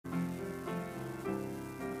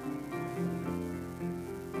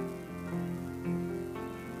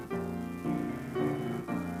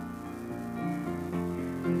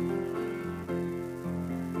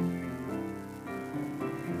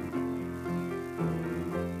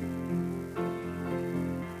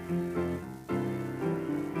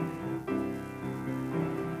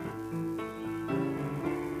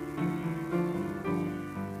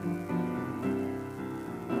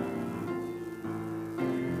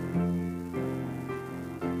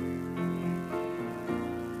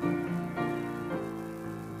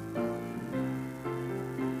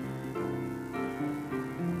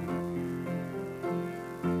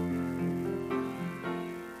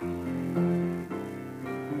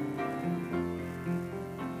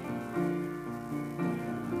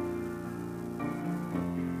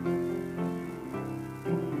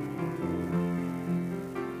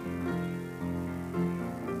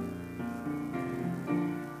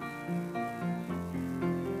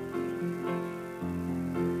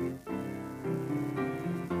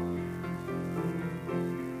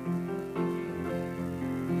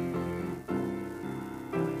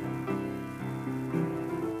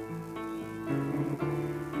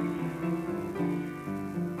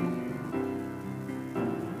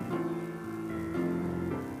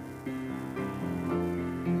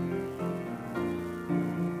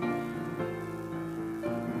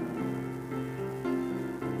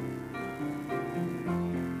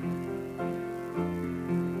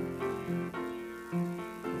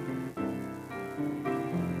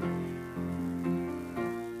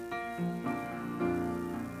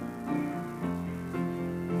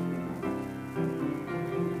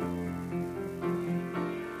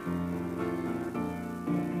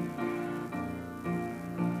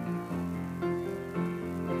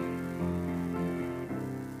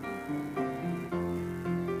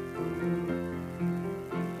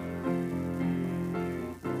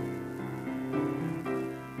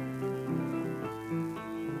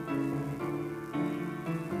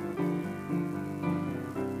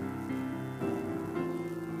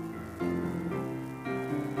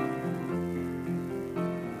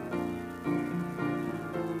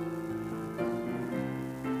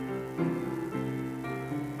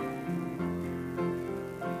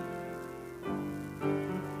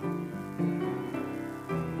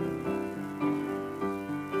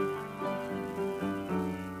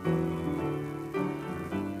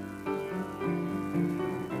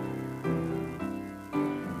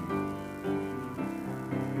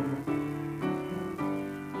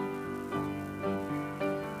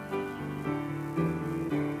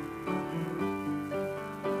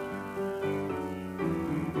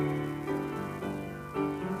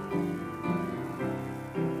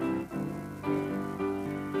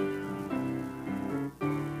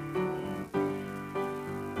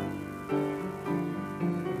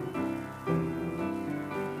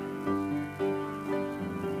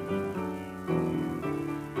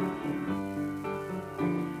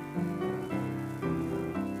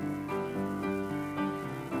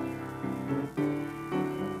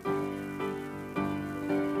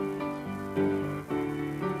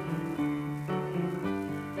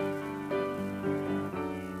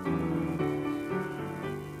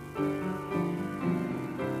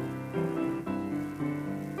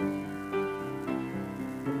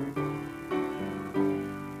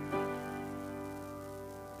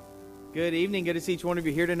Good evening. Good to see each one of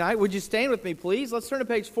you here tonight. Would you stand with me, please? Let's turn to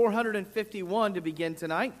page 451 to begin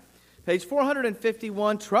tonight. Page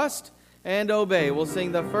 451, Trust and Obey. We'll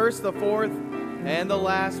sing the first, the fourth, and the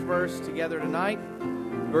last verse together tonight.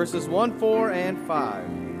 Verses 1, 4, and 5.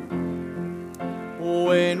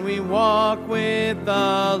 When we walk with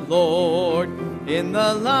the Lord in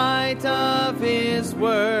the light of His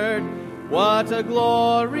Word, what a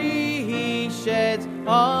glory He sheds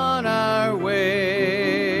on our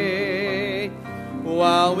way.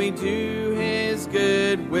 While we do His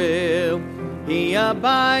good will, He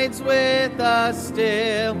abides with us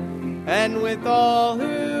still, and with all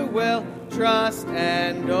who will trust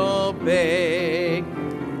and obey.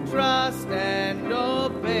 Trust and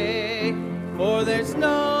obey, for there's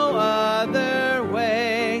no other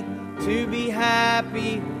way to be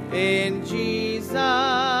happy in Jesus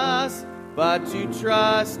but to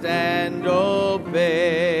trust and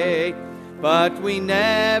obey. But we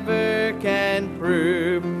never can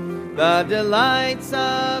prove the delights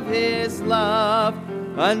of His love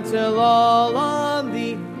until all on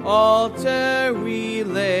the altar we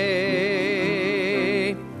lay.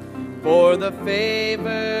 For the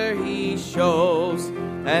favor He shows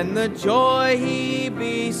and the joy He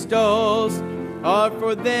bestows are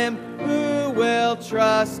for them who will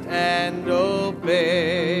trust and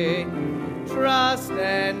obey. Trust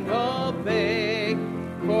and obey,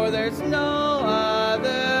 for there's no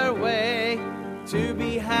other way to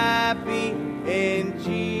be happy in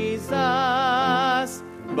Jesus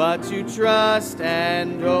but to trust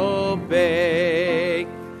and obey.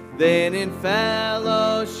 Then in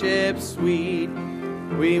fellowship sweet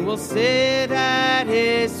we will sit at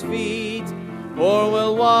His feet, or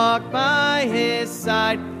we'll walk by His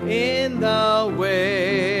side in the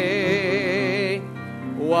way.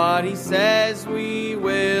 What He says we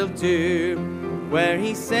will do, where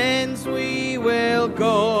He sends we will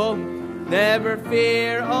go. Never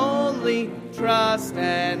fear, only trust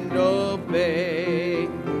and obey.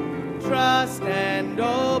 Trust and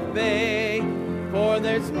obey, for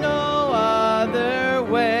there's no other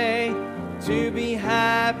way to be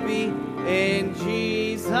happy in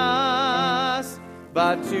Jesus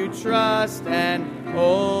but to trust and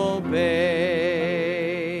obey.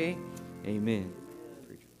 Amen.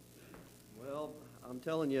 Well, I'm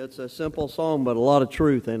telling you, it's a simple song, but a lot of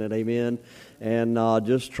truth in it, amen. And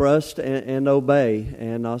just trust and obey.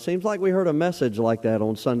 And seems like we heard a message like that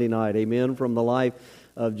on Sunday night, amen, from the life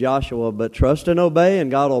of Joshua. But trust and obey,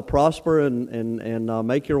 and God will prosper and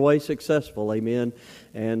make your way successful, amen.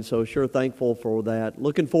 And so sure thankful for that.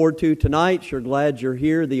 Looking forward to tonight. Sure glad you're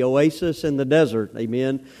here, the oasis in the desert,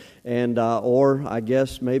 amen. And or I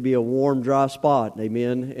guess maybe a warm, dry spot,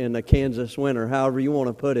 amen, in the Kansas winter, however you want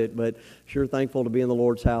to put it. But sure thankful to be in the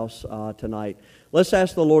Lord's house tonight. Let's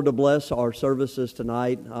ask the Lord to bless our services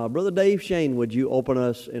tonight. Brother Dave Shane, would you open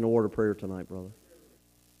us in a word of prayer tonight, brother?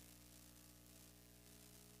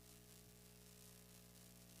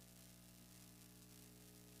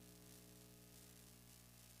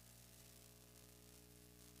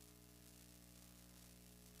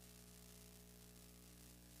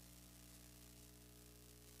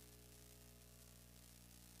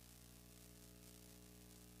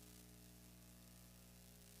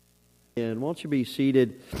 And won't you be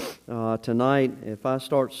seated tonight? If I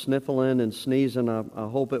start sniffling and sneezing, I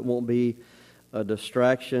hope it won't be a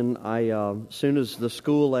distraction. As soon as the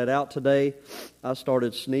school let out today, I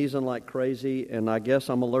started sneezing like crazy, and I guess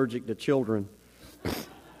I'm allergic to children.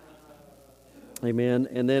 Amen.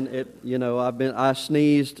 And then I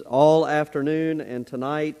sneezed all afternoon and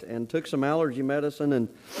tonight, and took some allergy medicine and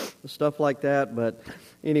stuff like that. But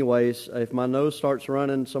anyways, if my nose starts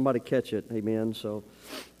running, somebody catch it. Amen. So.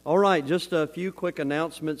 All right, just a few quick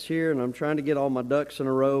announcements here, and I'm trying to get all my ducks in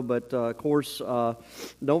a row, but of course,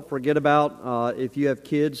 don't forget about if you have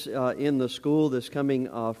kids in the school, this coming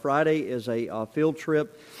Friday is a field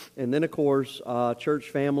trip, and then of course, church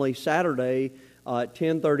family Saturday at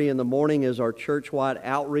 10:30 in the morning is our church-wide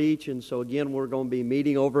outreach, and so again, we're going to be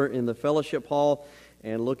meeting over in the fellowship hall,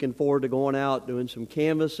 and looking forward to going out, doing some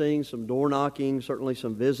canvassing, some door knocking, certainly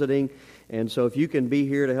some visiting. And so if you can be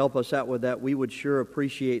here to help us out with that, we would sure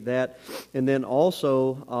appreciate that. And then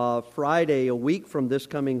also Friday, a week from this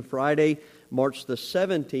coming Friday, March the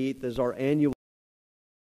 17th, is our annual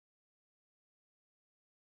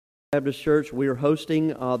Baptist Church. We are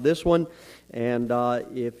hosting this one. And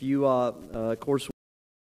if you, of course,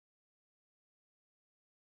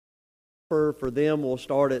 for them will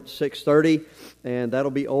start at 6:30, and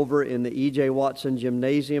that'll be over in the E.J. Watson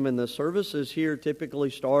Gymnasium. And the services here typically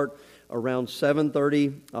start around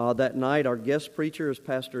 7:30 that night. Our guest preacher is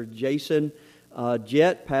Pastor Jason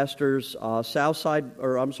Jet pastors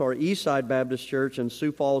East Side Baptist Church in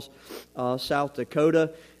Sioux Falls, South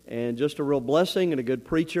Dakota, and just a real blessing and a good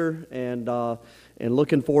preacher, and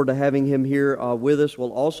looking forward to having him here with us.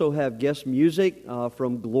 We'll also have guest music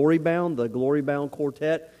from Glory Bound, the Glory Bound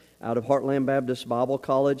Quartet out of Heartland Baptist Bible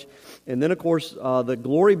College, and then of course the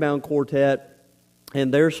Glory Bound Quartet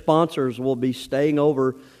and their sponsors will be staying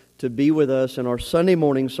over to be with us in our Sunday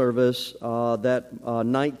morning service March the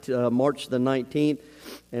 19th.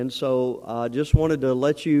 And so just wanted to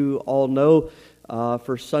let you all know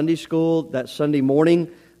for Sunday school that Sunday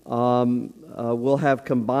morning we'll have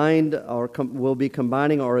we'll be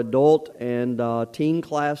combining our adult and teen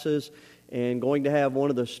classes, and going to have one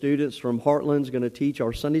of the students from Heartland's going to teach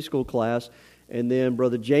our Sunday school class. And then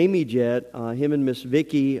Brother Jamie Jett, him and Miss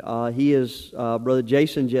Vicky, he is Brother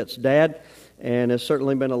Jason Jett's dad, and has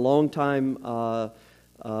certainly been a long time, I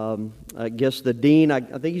guess the dean. I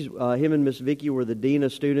think him and Miss Vicky were the dean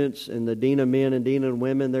of students and the dean of men and dean of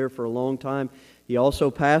women there for a long time. He also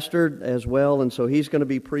pastored as well, and so he's going to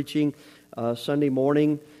be preaching Sunday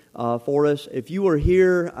morning for us. If you were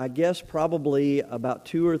here, I guess probably about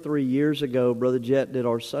 2 or 3 years ago, Brother Jett did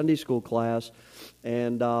our Sunday school class,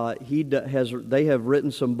 and they have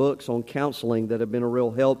written some books on counseling that have been a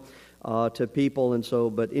real help to people, and so,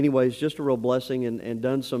 but anyways, just a real blessing, and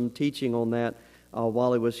done some teaching on that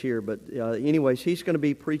while he was here. But anyways, he's going to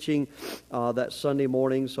be preaching that Sunday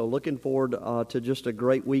morning, so looking forward to just a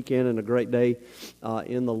great weekend and a great day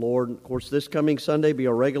in the Lord. Of course, this coming Sunday be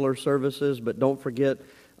our regular services, but don't forget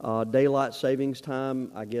daylight savings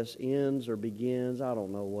time, I guess, ends or begins. I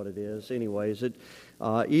don't know what it is. Anyways,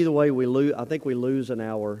 either way, I think we lose an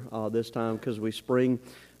hour this time because we spring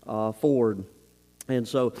forward. And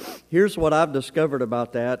so here's what I've discovered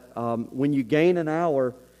about that. When you gain an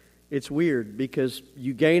hour, it's weird because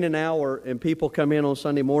you gain an hour and people come in on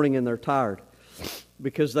Sunday morning and they're tired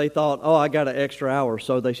because they thought, oh, I got an extra hour,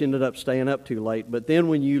 so they ended up staying up too late. But then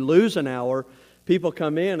when you lose an hour, people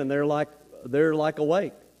come in and they're like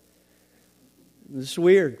awake. It's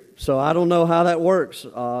weird. So I don't know how that works.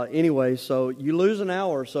 Anyway, so you lose an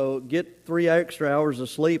hour, so get 3 extra hours of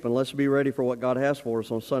sleep, and let's be ready for what God has for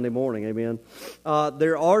us on Sunday morning. Amen.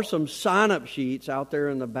 There are some sign-up sheets out there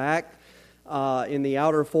in the back, in the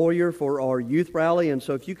outer foyer for our youth rally, and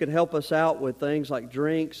so if you could help us out with things like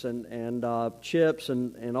drinks and chips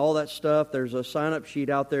and all that stuff, there's a sign-up sheet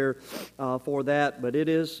out there for that. But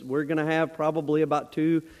we're going to have probably about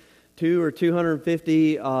 2 or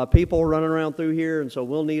 250 people running around through here, and so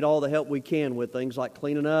we'll need all the help we can with things like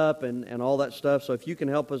cleaning up and all that stuff. So if you can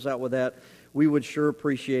help us out with that, we would sure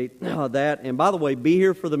appreciate that. And by the way, be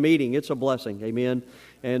here for the meeting. It's a blessing. Amen.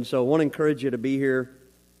 And so I want to encourage you to be here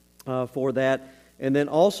for that. And then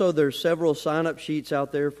also there's several sign-up sheets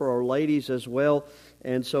out there for our ladies as well.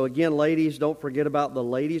 And so again, ladies, don't forget about the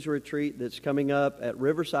ladies' retreat that's coming up at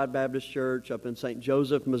Riverside Baptist Church up in St.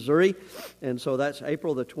 Joseph, Missouri. And so that's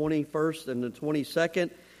April the 21st and the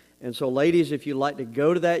 22nd. And so ladies, if you'd like to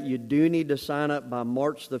go to that, you do need to sign up by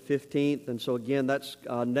March the 15th. And so again, that's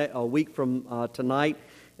a week from tonight.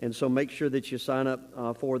 And so make sure that you sign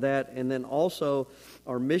up for that. And then also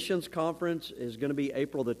our missions conference is going to be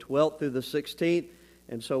April the 12th through the 16th.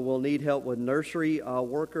 And so we'll need help with nursery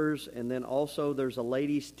workers. And then also there's a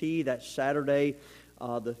ladies' tea. That's Saturday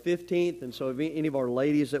the 15th. And so if any of our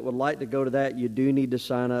ladies that would like to go to that, you do need to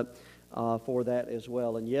sign up for that as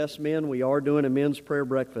well. And yes, men, we are doing a men's prayer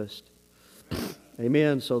breakfast.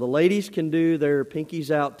 Amen. So the ladies can do their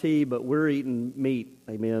pinkies out tea, but we're eating meat.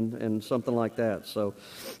 Amen. And something like that. So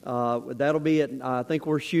that'll be I think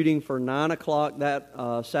we're shooting for 9 o'clock that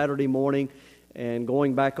Saturday morning, and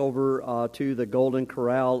going back over to the Golden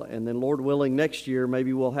Corral. And then, Lord willing, next year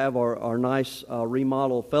maybe we'll have our nice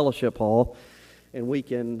remodeled fellowship hall, and we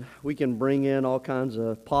can bring in all kinds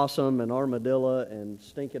of possum and armadillo and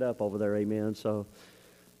stink it up over there. Amen. So,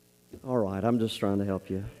 all right, I'm just trying to help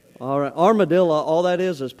you. All right, armadillo, all that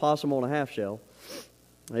is possum on a half shell.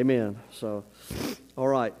 Amen. So, all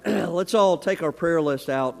right, let's all take our prayer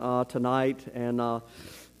list out tonight, and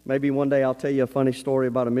maybe one day I'll tell you a funny story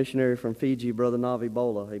about a missionary from Fiji, Brother Navi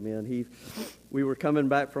Bola. Amen. We were coming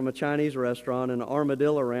back from a Chinese restaurant, and an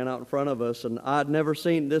armadillo ran out in front of us, and I'd never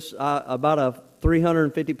seen this, about a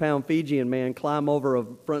 350-pound Fijian man climb over a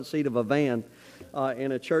front seat of a van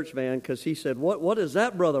in a church van, because he said, What is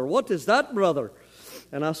that, brother? What is that, brother?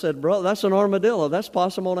 And I said, brother, that's an armadillo. That's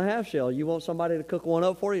possum on a half shell. You want somebody to cook one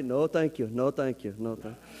up for you? No, thank you. No, thank you. No,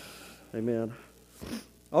 thank you. Amen.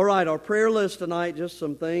 All right, our prayer list tonight, just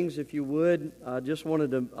some things, if you would. I just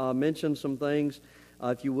wanted to mention some things.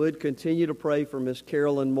 If you would, continue to pray for Miss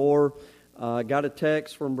Carolyn Moore. Got a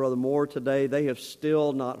text from Brother Moore today. They have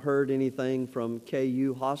still not heard anything from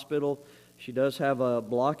KU Hospital. She does have a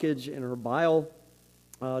blockage in her bile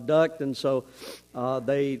duct, and so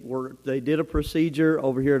they did a procedure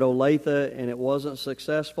over here at Olathe, and it wasn't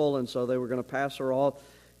successful, and so they were going to pass her off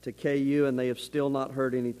to KU, and they have still not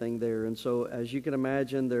heard anything there. And so, as you can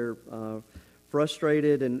imagine, they're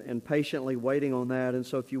frustrated and patiently waiting on that. And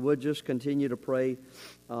so if you would just continue to pray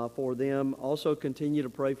for them. Also continue to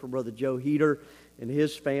pray for Brother Joe Heater and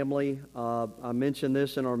his family. I mentioned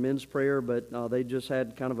this in our men's prayer, but they just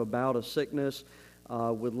had kind of a bout of sickness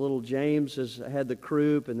with little James has had the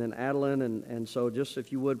croup, and then Adeline. And so just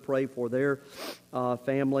if you would pray for their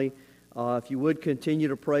family. If you would continue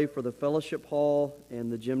to pray for the fellowship hall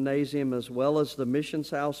and the gymnasium, as well as the missions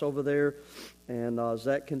house over there, and as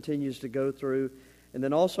that continues to go through. And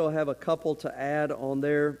then also have a couple to add on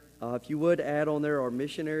there. If you would add on there our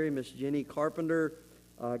missionary, Miss Jenny Carpenter.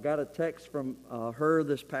 Got a text from her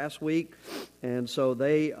this past week, and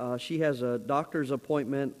so she has a doctor's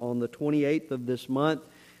appointment on the 28th of this month.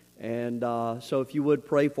 And so if you would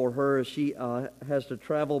pray for her, she has to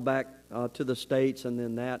travel back to the States, and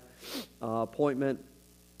then that appointment.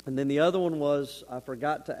 And then the other one was, I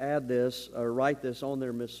forgot to add this, or write this on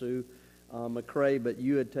there, Miss Sue McCrae, but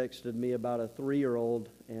you had texted me about a 3-year-old,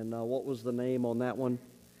 and what was the name on that one?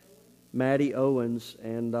 Maddie Owens,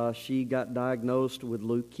 and she got diagnosed with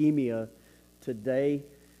leukemia today,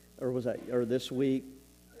 or this week.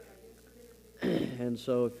 And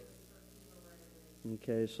so,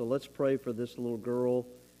 okay, so let's pray for this little girl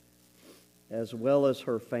as well as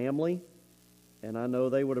her family, and I know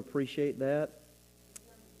they would appreciate that.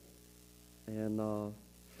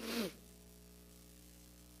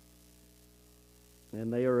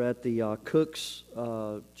 And they are at the Cook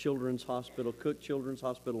Children's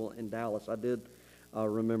Hospital in Dallas. I did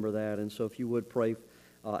remember that, and so if you would pray,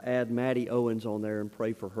 add Maddie Owens on there and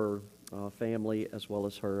pray for her family as well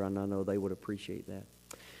as her, and I know they would appreciate that.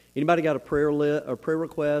 Anybody got a prayer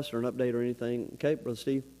request or an update or anything? Okay, Brother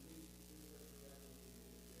Steve.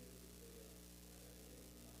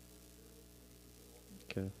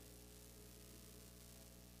 Okay.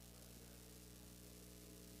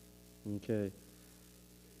 Okay.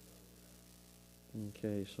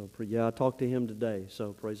 Okay, so I talked to him today,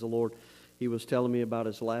 so praise the Lord. He was telling me about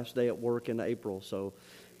his last day at work in April, so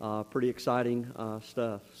pretty exciting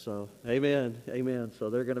stuff. So amen. So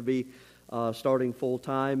they're going to be starting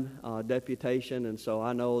full-time deputation, and so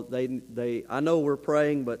I know I know we're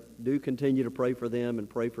praying, but do continue to pray for them and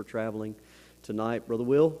pray for traveling tonight. Brother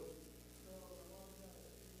Will?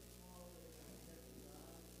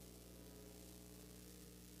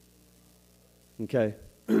 Okay.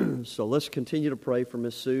 So let's continue to pray for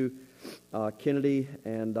Miss Sue Kennedy,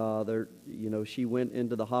 and she went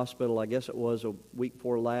into the hospital, I guess it was a week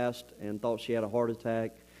before last, and thought she had a heart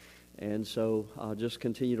attack, and so just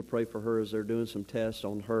continue to pray for her as they're doing some tests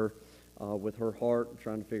on her with her heart,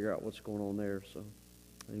 trying to figure out what's going on there. So,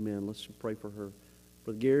 amen. Let's pray for her.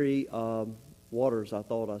 Brother Gary Waters, I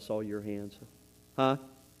thought I saw your hands. Huh?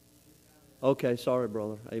 Okay, sorry,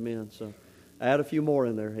 brother. Amen. So, add a few more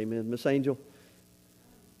in there. Amen. Miss Angel.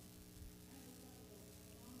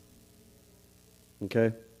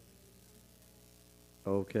 Okay.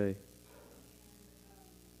 Okay.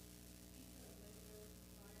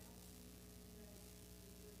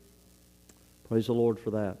 Praise the Lord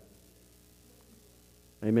for that.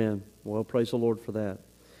 Amen. Well, praise the Lord for that.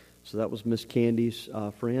 So that was Miss Candy's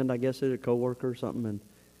friend, I guess, a co-worker or something,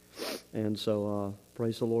 and so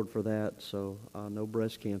praise the Lord for that. So no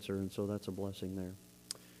breast cancer, and so that's a blessing there.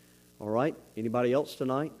 All right. Anybody else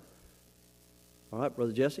tonight? All right,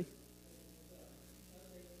 Brother Jesse.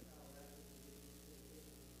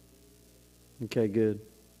 Okay, good.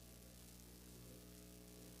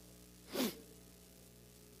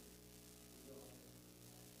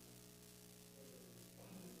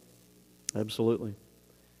 Absolutely.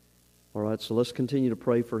 All right, so let's continue to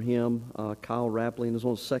pray for him. Kyle Rapley is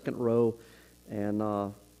on the second row, and about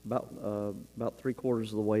 3/4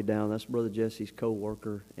 of the way down. That's Brother Jesse's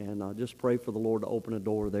co-worker, and just pray for the Lord to open a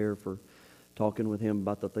door there for talking with him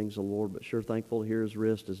about the things of the Lord. But sure thankful to hear his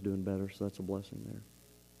wrist is doing better, so that's a blessing there.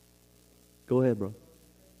 Go ahead, bro.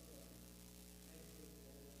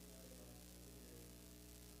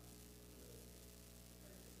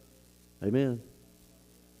 Amen.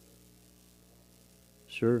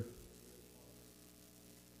 Sure.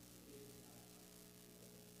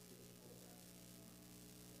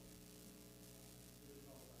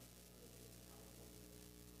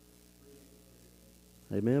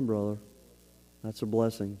 Amen, brother. That's a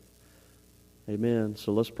blessing. Amen.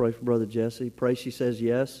 So let's pray for Brother Jesse. Pray she says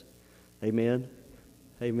yes. Amen.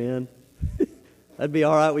 Amen. That'd be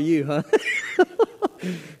all right with you, huh?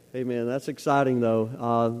 Amen. That's exciting,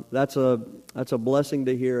 though. That's a blessing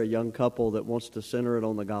to hear a young couple that wants to center it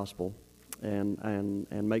on the gospel and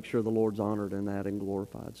make sure the Lord's honored in that and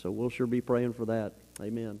glorified. So we'll sure be praying for that.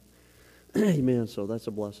 Amen. Amen. So that's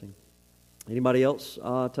a blessing. Anybody else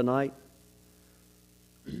tonight?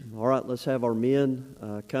 All right, let's have our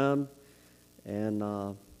men come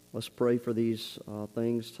and let's pray for these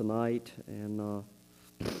things tonight and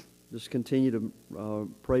just continue to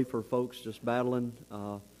pray for folks just battling.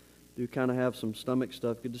 Do kind of have some stomach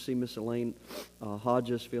stuff. Good to see Miss Elaine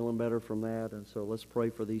Hodges feeling better from that. And so let's pray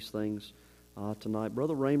for these things tonight.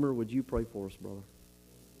 Brother Raymer, would you pray for us, brother?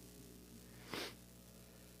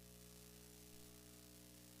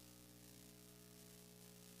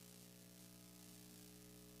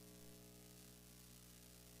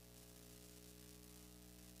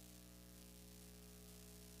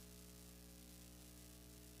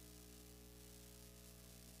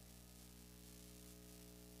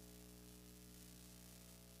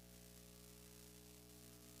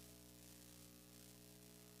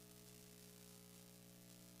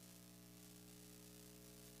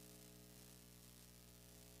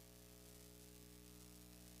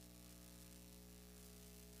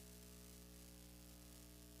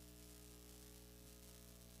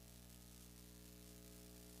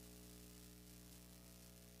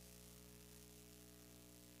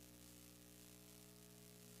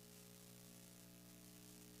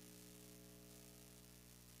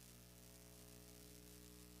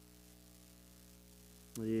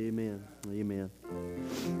 Amen. Amen.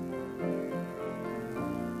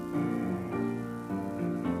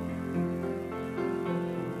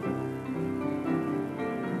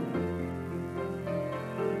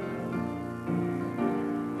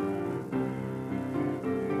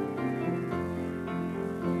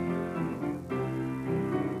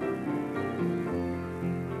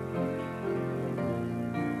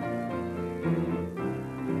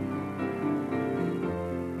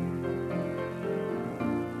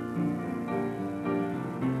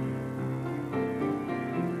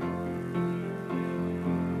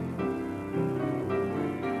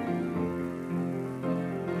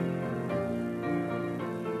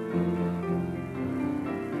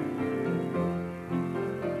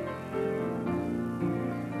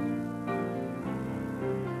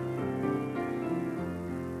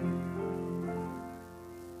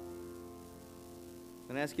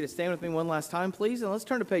 I'm going to ask you to stand with me one last time, please, and let's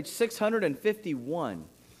turn to page 651.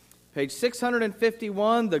 Page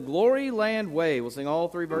 651, The Glory Land Way. We'll sing all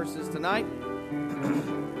three verses tonight.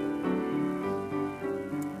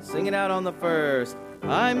 Sing it out on the first.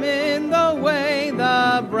 I'm in the way,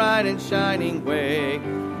 the bright and shining way.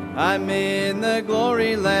 I'm in the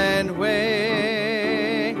glory land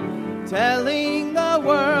way. Telling the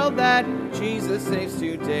world that Jesus saves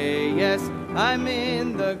today. Yes, I'm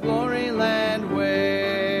in the glory land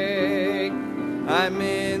way. I'm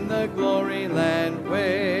in the glory land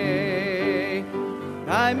way.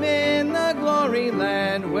 I'm in the glory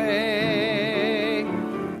land way.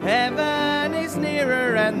 Heaven is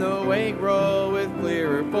nearer and the way groweth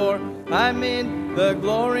clearer, for I'm in the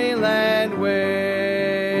glory land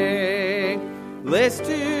way. List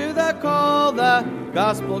to the call, the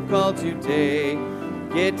gospel call today.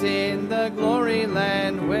 Get in the glory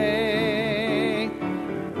land way.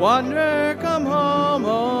 Wanderer, come home,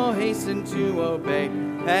 oh, hasten to obey,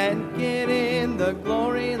 and get in the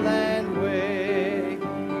glory land way.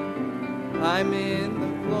 I'm in the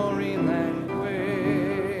glory land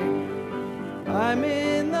way. I'm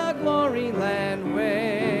in the glory land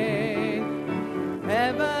way.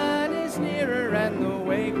 Heaven is nearer and the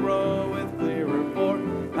way groweth clearer, for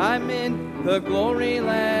I'm in the glory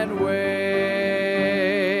land way.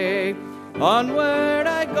 Onward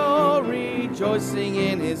I go, rejoicing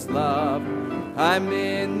in His love. I'm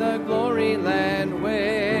in the glory land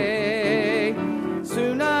way.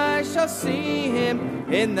 Soon I shall see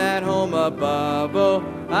Him in that home above. Oh,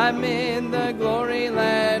 I'm in the glory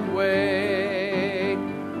land way.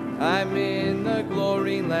 I'm in the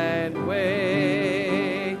glory land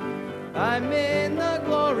way. I'm in the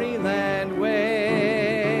glory land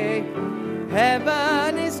way.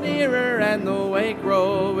 Heaven is nearer and the way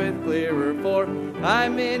groweth clearer, for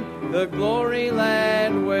I'm in the glory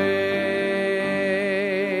land way.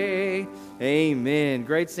 Amen.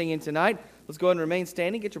 Great singing tonight. Let's go ahead and remain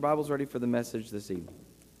standing. Get your Bibles ready for the message this evening.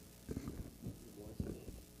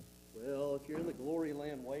 Well, if you're in the glory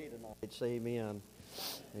land way tonight, say amen.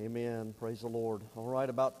 Amen. Praise the Lord. All right,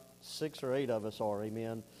 about 6 or 8 of us are.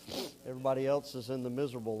 Amen. Everybody else is in the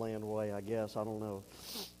miserable land way, I guess. I don't know.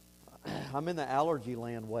 I'm in the allergy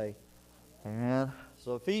land way. Amen.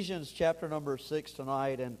 So Ephesians chapter number 6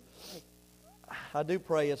 tonight, and I do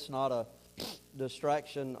pray it's not a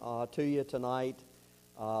distraction to you tonight.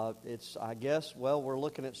 It's, I guess, well, we're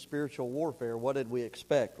looking at spiritual warfare. What did we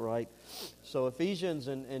expect, right? So Ephesians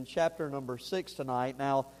in chapter number 6 tonight.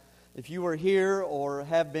 Now, if you were here or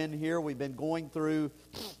have been here, we've been going through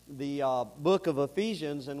the book of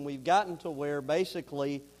Ephesians, and we've gotten to where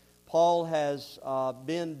basically Paul has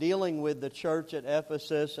been dealing with the church at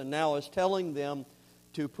Ephesus and now is telling them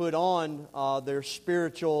to put on their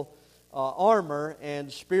spiritual armor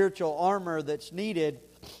and spiritual armor that's needed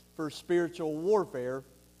for spiritual warfare.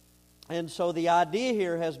 And so the idea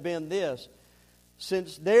here has been this: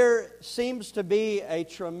 since there seems to be a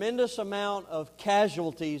tremendous amount of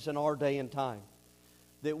casualties in our day and time,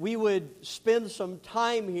 that we would spend some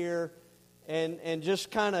time here and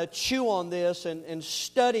just kind of chew on this and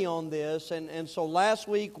study on this. And so last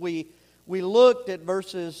week we looked at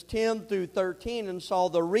verses 10 through 13 and saw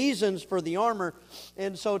the reasons for the armor.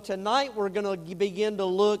 And so tonight we're going to begin to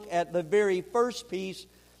look at the very first piece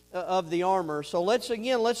of the armor. So let's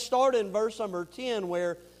start in verse number 10,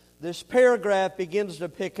 where this paragraph begins to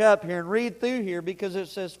pick up here, and read through here, because it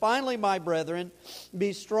says, "Finally, my brethren,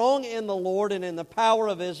 be strong in the Lord and in the power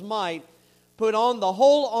of His might. Put on the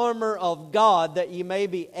whole armor of God, that ye may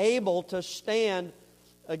be able to stand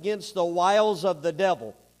against the wiles of the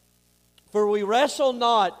devil. For we wrestle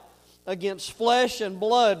not against flesh and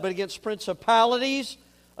blood, but against principalities,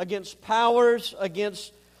 against powers,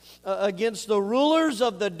 against the rulers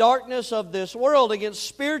of the darkness of this world, against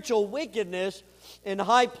spiritual wickedness in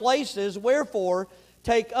high places. Wherefore,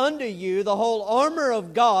 take unto you the whole armor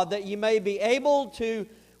of God, that ye may be able to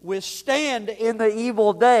withstand in the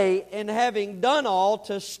evil day, and having done all,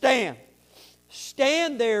 to stand.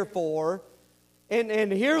 Stand therefore," and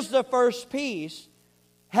here's the first piece,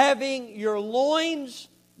 "having your loins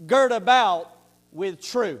girt about with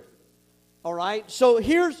truth." All right? So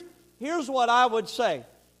here's what I would say.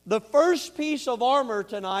 The first piece of armor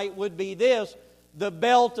tonight would be this: the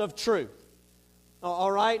belt of truth.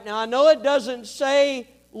 All right? Now, I know it doesn't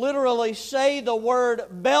literally say the word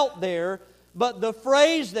belt there, but the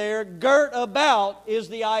phrase there, girt about, is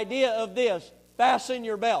the idea of this: fasten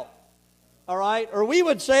your belt. All right? Or we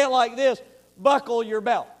would say it like this: buckle your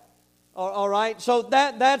belt. All right? So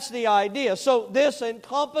that's the idea. So this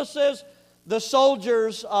encompasses the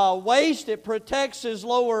soldier's waist. It protects his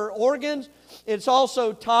lower organs. It's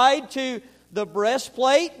also tied to the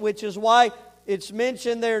breastplate, which is why it's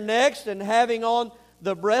mentioned there next, and having on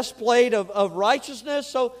the breastplate of righteousness.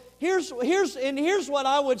 So here's what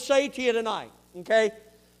I would say to you tonight, okay?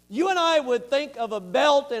 You and I would think of a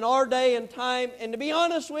belt in our day and time, and to be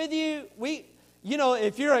honest with you,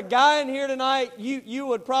 if you're a guy in here tonight, you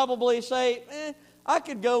would probably say, I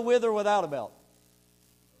could go with or without a belt.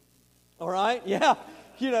 All right? Yeah.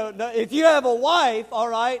 If you have a wife, all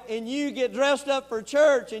right, and you get dressed up for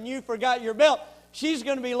church and you forgot your belt, she's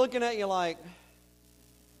going to be looking at you like,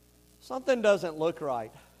 something doesn't look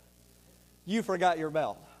right. You forgot your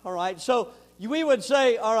belt. All right? So we would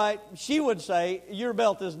say, all right, she would say, your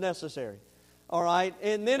belt is necessary. All right?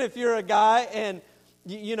 And then if you're a guy and,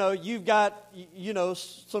 you've got,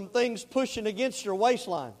 some things pushing against your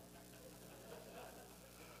waistline,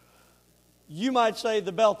 you might say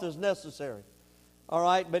the belt is necessary. All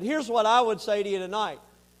right? But here's what I would say to you tonight.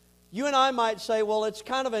 You and I might say, well, it's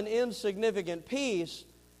kind of an insignificant piece.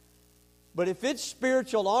 But if it's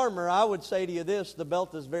spiritual armor, I would say to you this: the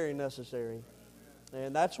belt is very necessary.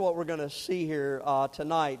 And that's what we're going to see here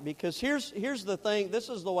tonight. Because here's the thing. This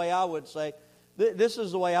is the way I would say, this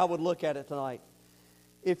is the way I would look at it tonight.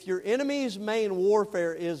 If your enemy's main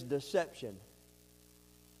warfare is deception,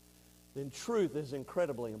 then truth is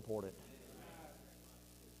incredibly important.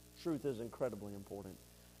 Truth is incredibly important.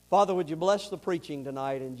 Father, would you bless the preaching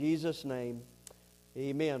tonight in Jesus' name?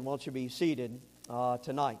 Amen. Won't you be seated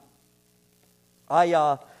tonight?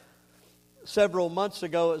 Several months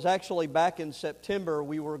ago, it was actually back in September,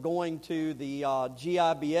 we were going to the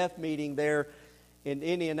GIBF meeting there in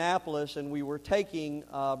Indianapolis, and we were taking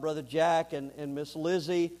Brother Jack and Miss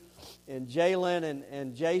Lizzie and Jalen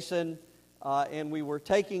and Jason, and we were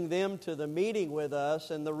taking them to the meeting with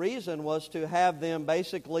us, and the reason was to have them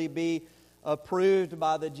basically be approved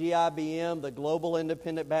by the GIBM, the Global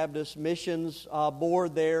Independent Baptist Missions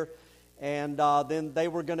Board there, and then they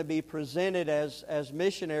were going to be presented as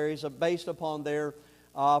missionaries based upon their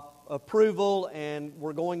approval, and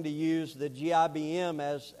we're going to use the GIBM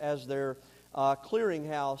as their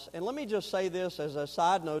clearinghouse. And let me just say this as a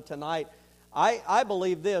side note tonight. I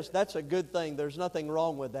believe this, that's a good thing. There's nothing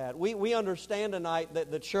wrong with that. We understand tonight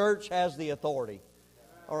that the church has the authority.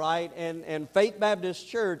 all right? And Faith Baptist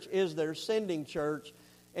Church is their sending church.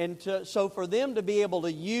 And so for them to be able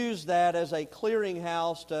to use that as a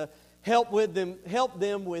clearinghouse to help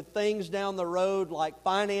them with things down the road like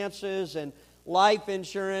finances and life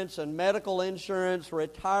insurance and medical insurance,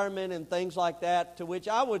 retirement and things like that, to which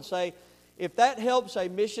I would say, if that helps a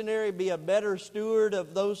missionary be a better steward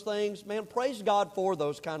of those things, man, praise God for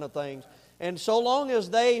those kind of things. And so long as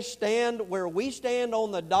they stand where we stand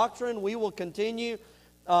on the doctrine, we will continue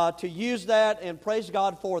to use that, and praise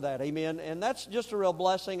God for that. Amen. And that's just a real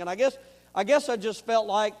blessing. And I guess I just felt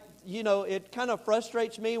like, it kind of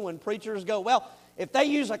frustrates me when preachers go, well, if they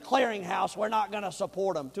use a clearinghouse, we're not going to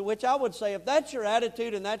support them. To which I would say, if that's your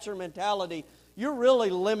attitude and that's your mentality, you're really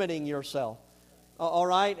limiting yourself. All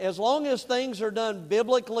right? As long as things are done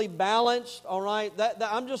biblically balanced, all right,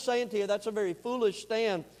 I'm just saying to you, that's a very foolish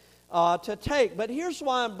stand to take. But here's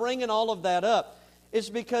why I'm bringing all of that up. It's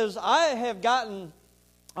because I have gotten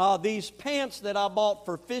these pants that I bought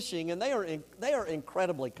for fishing, and they are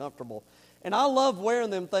incredibly comfortable. And I love wearing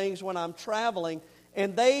them things when I'm traveling,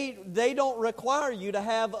 and they don't require you to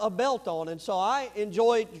have a belt on. And so I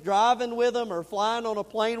enjoy driving with them or flying on a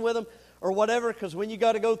plane with them or whatever, because when you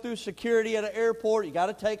got to go through security at an airport, you got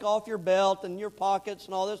to take off your belt and your pockets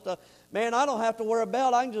and all this stuff. Man, I don't have to wear a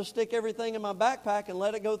belt. I can just stick everything in my backpack and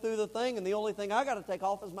let it go through the thing, and the only thing I got to take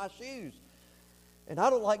off is my shoes. And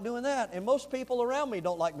I don't like doing that, and most people around me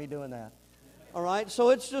don't like me doing that. All right,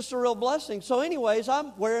 so it's just a real blessing. So anyways,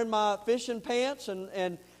 I'm wearing my fishing pants,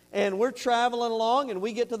 and we're traveling along, and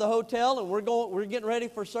we get to the hotel, and we're getting ready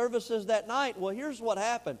for services that night. Well, here's what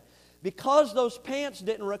happened. Because those pants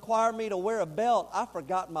didn't require me to wear a belt, I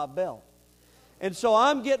forgot my belt. And so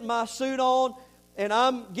I'm getting my suit on, and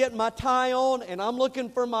I'm getting my tie on, and I'm looking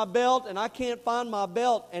for my belt, and I can't find my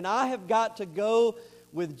belt. And I have got to go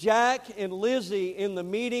with Jack and Lizzie in the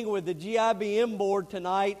meeting with the GIBM board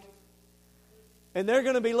tonight. And they're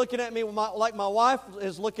going to be looking at me like my wife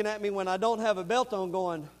is looking at me when I don't have a belt on,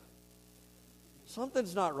 going,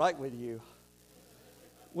 something's not right with you.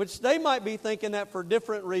 Which they might be thinking that for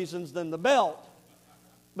different reasons than the belt.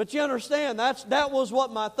 But you understand, that was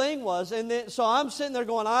what my thing was. And then, so I'm sitting there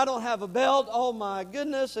going, I don't have a belt. Oh, my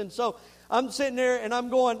goodness. And so I'm sitting there and I'm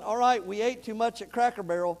going, all right, we ate too much at Cracker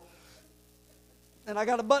Barrel. And I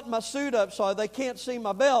got to button my suit up so they can't see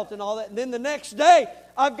my belt and all that. And then the next day,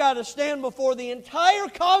 I've got to stand before the entire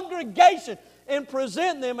congregation and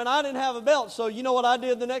present them, and I didn't have a belt. So you know what I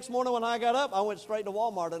did the next morning when I got up? I went straight to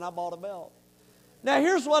Walmart and I bought a belt. Now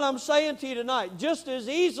here's what I'm saying to you tonight. Just as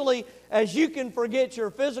easily as you can forget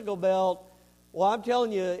your physical belt, well, I'm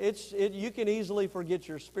telling you, you can easily forget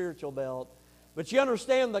your spiritual belt. But you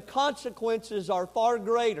understand the consequences are far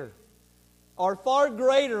greater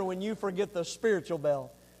when you forget the spiritual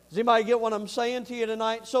belt. Does anybody get what I'm saying to you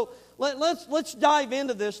tonight? So let's dive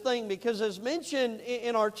into this thing, because as mentioned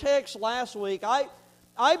in our text last week,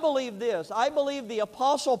 I believe this. I believe the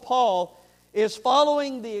Apostle Paul is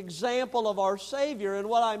following the example of our Savior. And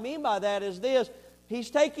what I mean by that is this.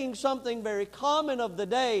 He's taking something very common of the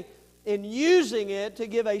day and using it to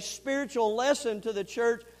give a spiritual lesson to the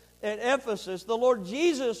church at Ephesus. The Lord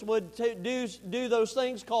Jesus would do those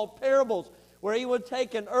things called parables, where He would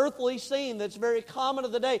take an earthly scene that's very common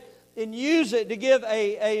of the day and use it to give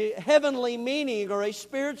a heavenly meaning or a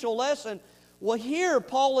spiritual lesson. Well, here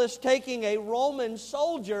Paul is taking a Roman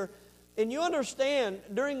soldier. And you understand,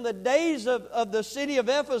 during the days of the city of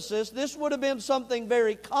Ephesus, this would have been something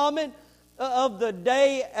very common of the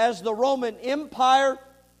day as the Roman Empire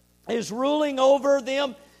is ruling over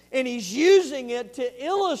them. And he's using it to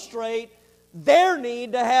illustrate their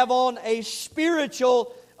need to have on a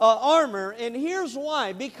spiritual armor. And here's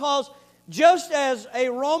why. Because just as a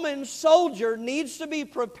Roman soldier needs to be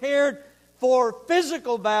prepared for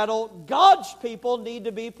physical battle, God's people need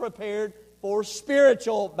to be prepared for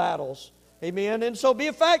spiritual battles. Amen. And so,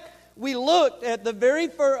 we looked at the very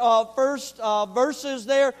first verses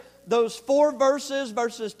there, those 4 verses,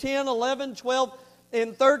 verses 10, 11, 12,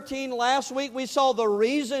 and 13. Last week we saw the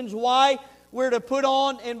reasons why we're to put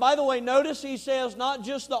on. And by the way, notice he says not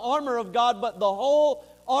just the armor of God, but the whole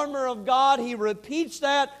armor of God. He repeats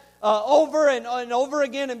that over and over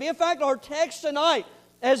again. And our text tonight,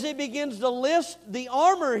 as it begins to list the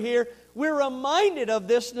armor here, we're reminded of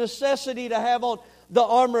this necessity to have on the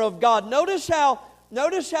armor of God. Notice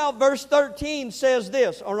how verse 13 says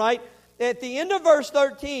this, all right? At the end of verse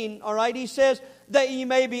 13, all right, he says that you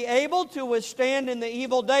may be able to withstand in the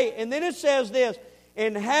evil day. And then it says this,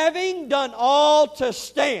 and having done all to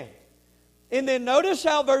stand. And then notice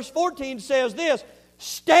how verse 14 says this,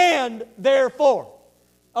 stand therefore.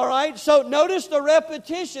 All right, so notice the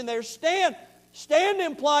repetition there. Stand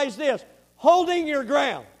implies this. holding your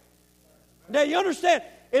ground. Now, you understand,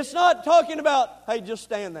 it's not talking about, hey, just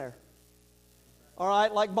stand there. All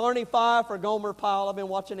right, like Barney Fife or Gomer Pyle. I've been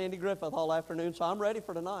watching Andy Griffith all afternoon, so I'm ready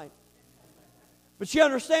for tonight. But you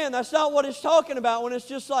understand, that's not what it's talking about when it's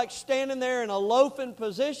just like standing there in a loafing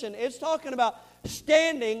position. It's talking about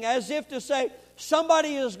standing as if to say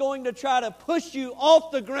somebody is going to try to push you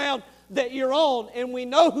off the ground that you're on, and we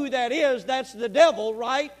know who that is. That's the devil,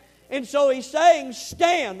 right? And so he's saying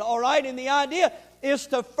stand, all right? And the idea is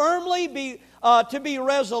to firmly be, to be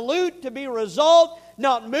resolute, to be resolved,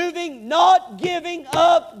 not moving, not giving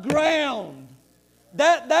up ground.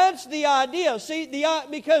 That's the idea. See,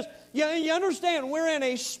 because you understand, we're in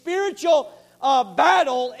a spiritual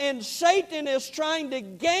battle, and Satan is trying to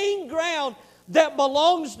gain ground that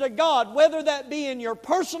belongs to God, whether that be in your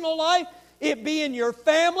personal life, it be in your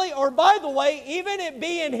family, or, by the way, even it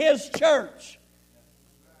be in His church.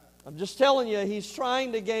 I'm just telling you, he's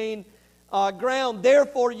trying to gain ground.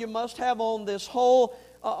 Therefore, you must have on this whole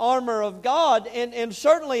armor of God. And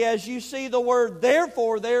certainly, as you see the word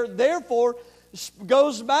therefore there, therefore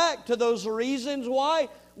goes back to those reasons why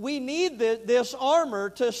we need this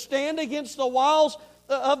armor to stand against the wiles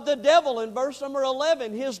of the devil. In verse number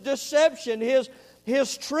 11, his deception,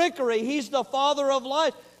 his trickery. He's the father of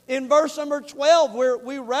lies. In verse number 12, where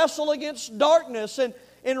we wrestle against darkness.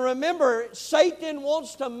 And remember, Satan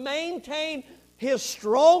wants to maintain his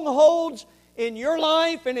strongholds in your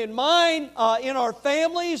life and in mine, in our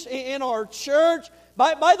families, in our church.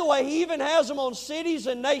 By the way, he even has them on cities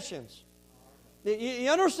and nations. You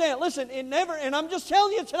understand? Listen, it never, and I'm just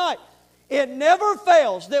telling you tonight, it never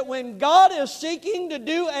fails that when God is seeking to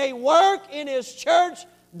do a work in His church,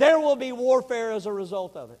 there will be warfare as a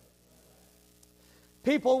result of it.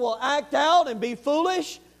 People will act out and be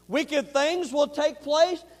foolish. Wicked things will take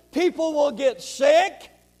place. People will get sick.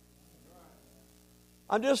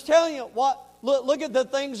 I'm just telling you, look at the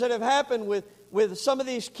things that have happened with some of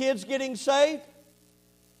these kids getting saved.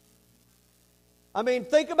 I mean,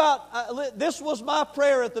 think about, this was my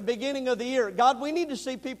prayer at the beginning of the year. God, we need to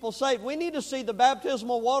see people saved. We need to see the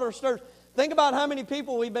baptismal water stirred. Think about how many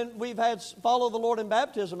people we've had follow the Lord in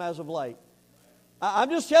baptism as of late. I'm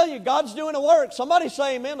just telling you, God's doing a work. Somebody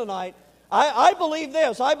say amen tonight. I believe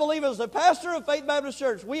this. I believe as the pastor of Faith Baptist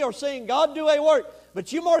Church, we are seeing God do a work.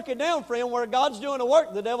 But you mark it down, friend, where God's doing a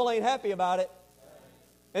work, the devil ain't happy about it.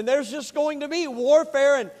 And there's just going to be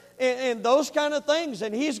warfare and those kind of things.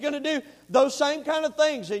 And he's going to do those same kind of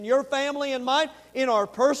things in your family and mine, in our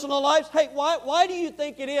personal lives. Hey, why do you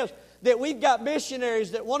think it is that we've got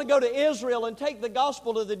missionaries that want to go to Israel and take the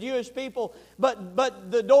gospel to the Jewish people, but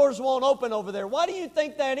the doors won't open over there? Why do you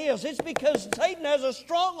think that is? It's because Satan has a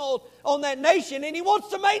stronghold on that nation, and he wants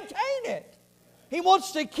to maintain it. He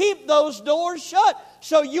wants to keep those doors shut.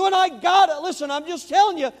 So you and I got it. Listen, I'm just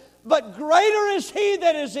telling you, but greater is He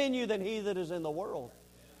that is in you than he that is in the world.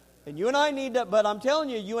 And you and I need to, but I'm telling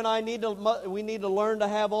you, you and I we need to learn to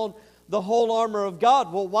have on the whole armor of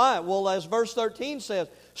God. Well, why? Well, as verse 13 says,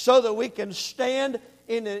 so that we can stand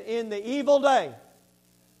in the evil day.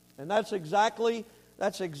 And that's exactly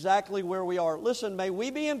where we are. Listen, may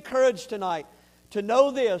we be encouraged tonight to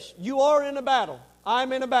know this. You are in a battle.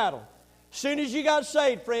 I'm in a battle. As soon as you got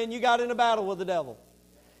saved, friend, you got in a battle with the devil.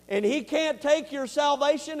 And he can't take your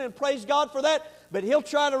salvation, and praise God for that, but he'll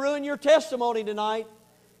try to ruin your testimony tonight.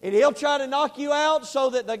 And he'll try to knock you out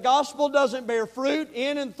so that the gospel doesn't bear fruit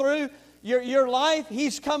in and through your life.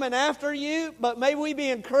 He's coming after you, but may we be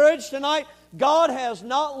encouraged tonight. God has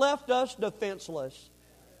not left us defenseless.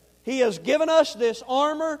 He has given us this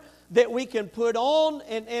armor that we can put on,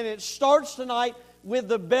 and it starts tonight with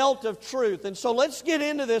the belt of truth. And so let's get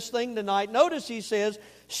into this thing tonight. Notice he says,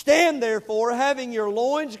 stand therefore, having your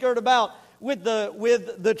loins girt about with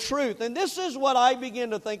the truth. And this is what I begin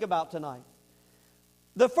to think about tonight.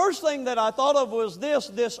 The first thing that I thought of was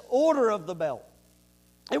this order of the belt.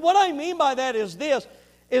 And what I mean by that is this,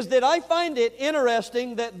 is that I find it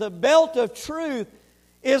interesting that the belt of truth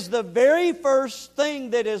is the very first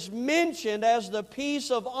thing that is mentioned as the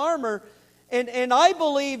piece of armor. And I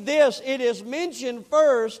believe this, it is mentioned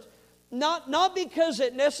first, not because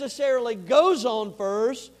it necessarily goes on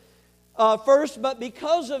first, but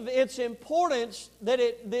because of its importance, that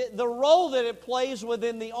the role that it plays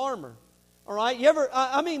within the armor. All right,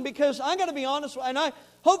 because I got to be honest, and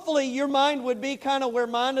hopefully your mind would be kind of where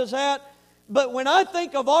mine is at. But when I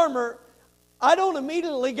think of armor, I don't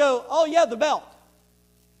immediately go, oh yeah, the belt.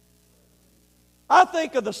 I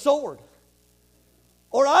think of the sword,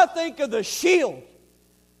 or I think of the shield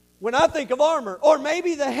when I think of armor, or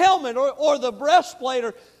maybe the helmet, or the breastplate,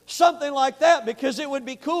 or something like that. Because it would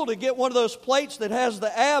be cool to get one of those plates that has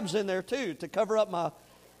the abs in there too, to cover up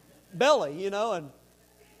belly, and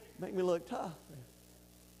make me look tough.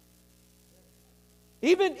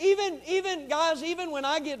 Even guys, even when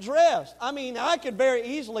I get dressed, I could very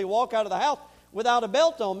easily walk out of the house without a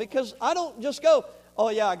belt on, because I don't just go, oh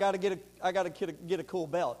yeah, I got to get a cool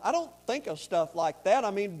belt. I don't think of stuff like that.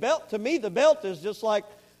 Belt, to me, the belt is just like,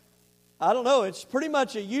 I don't know, it's pretty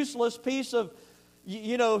much a useless piece of,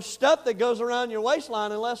 stuff that goes around your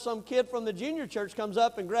waistline, unless some kid from the junior church comes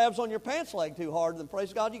up and grabs on your pants leg too hard, then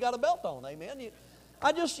praise God, you got a belt on. Amen.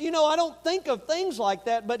 I don't think of things like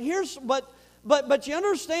that. But But you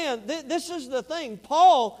understand, this is the thing.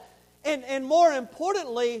 Paul, and more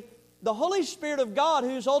importantly, the Holy Spirit of God,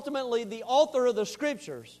 who's ultimately the author of the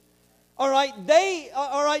Scriptures. All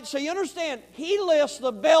right, so you understand, he lists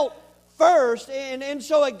the belt first. And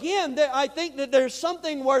so again, I think that there's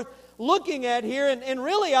something worth looking at here. And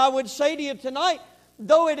really, I would say to you tonight,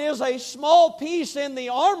 though it is a small piece in the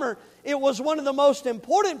armor, it was one of the most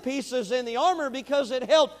important pieces in the armor, because it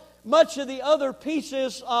held much of the other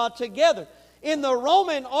pieces together. In the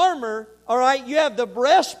Roman armor, all right, you have the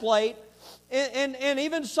breastplate, and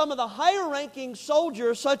even some of the higher-ranking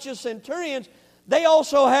soldiers, such as centurions, they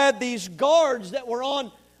also had these guards that were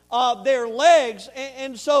on their legs.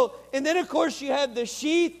 And then, of course, you had the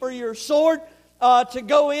sheath for your sword to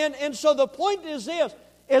go in. And so the point is this,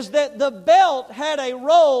 is that the belt had a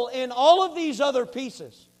role in all of these other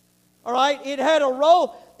pieces. All right? It had a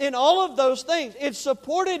role in all of those things. It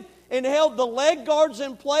supported and held the leg guards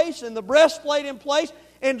in place and the breastplate in place,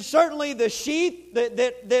 and certainly the sheath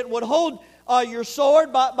that would hold your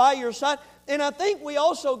sword by your side. And I think we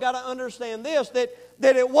also got to understand this,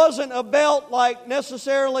 that it wasn't a belt like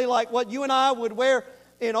necessarily like what you and I would wear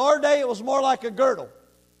in our day. It was more like a girdle.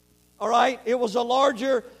 All right? It was a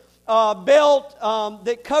larger belt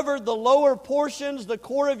that covered the lower portions, the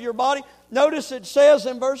core of your body. Notice it says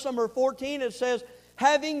in verse number 14, it says,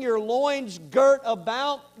 having your loins girt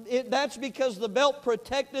about. That's because the belt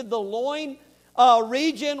protected the loin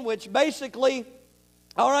region, which basically,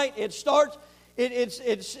 all right, it starts,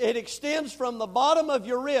 it extends from the bottom of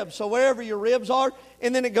your ribs, so wherever your ribs are,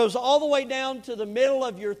 and then it goes all the way down to the middle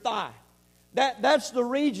of your thigh. That's the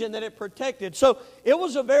region that it protected. So it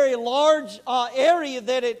was a very large area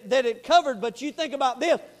that it covered. But you think about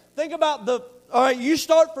this. Think about all right, you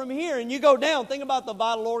start from here and you go down. Think about the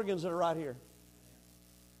vital organs that are right here.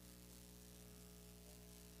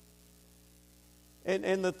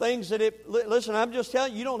 And the things that listen, I'm just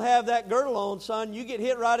telling you, you don't have that girdle on, son. You get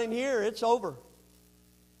hit right in here, it's over.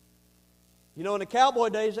 In the cowboy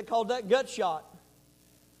days, they called that gut shot.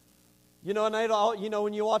 And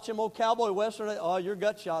when you watch them old cowboy western, you're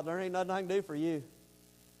gut shot. There ain't nothing I can do for you.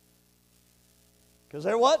 Because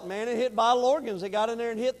there wasn't, man. It hit vital organs. They got in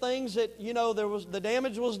there and hit things that, the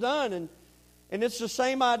damage was done. And it's the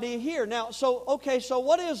same idea here. Now, so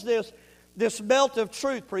what is this belt of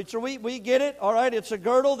truth, preacher? We get it. All right, it's a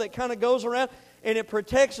girdle that kind of goes around and it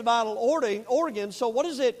protects vital organs. So what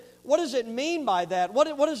does it mean by that?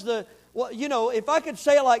 What is the... Well, if I could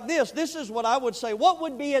say it like this is what I would say. What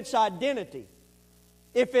would be its identity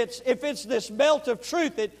if it's this belt of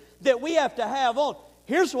truth that we have to have on?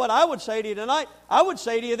 Here's what I would say to you tonight. I would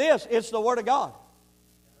say to you this. It's the Word of God.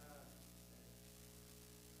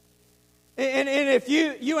 And if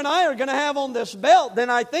you and I are going to have on this belt, then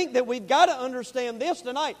I think that we've got to understand this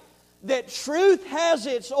tonight, that truth has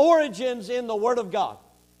its origins in the Word of God.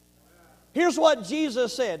 Here's what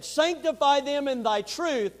Jesus said. Sanctify them in thy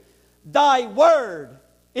truth. Thy word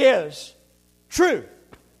is truth.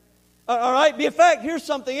 All right? In fact, here's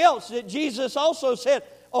something else that Jesus also said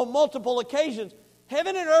on multiple occasions.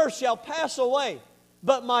 Heaven and earth shall pass away,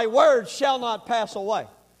 but my word shall not pass away.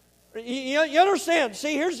 You understand?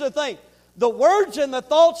 See, here's the thing. The words and the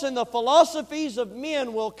thoughts and the philosophies of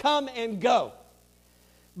men will come and go.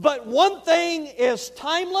 But one thing is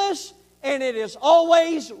timeless, and it is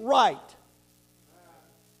always right.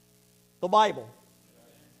 The Bible.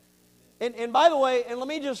 And by the way, and let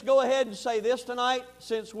me just go ahead and say this tonight,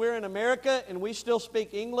 since we're in America and we still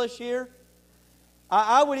speak English here,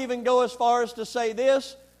 I would even go as far as to say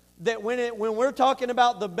this, that when we're talking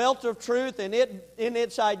about the belt of truth and it in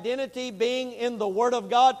its identity being in the Word of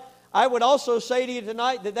God, I would also say to you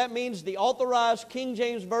tonight that means the authorized King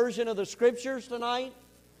James Version of the Scriptures tonight.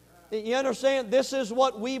 You understand? This is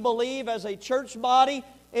what we believe as a church body,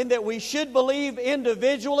 and that we should believe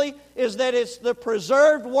individually, is that it's the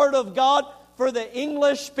preserved Word of God for the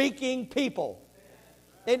English-speaking people.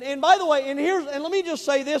 And by the way, and let me just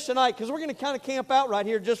say this tonight, because we're going to kind of camp out right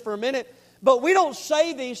here just for a minute, but we don't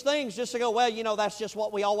say these things just to go, well, that's just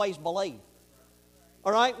what we always believe.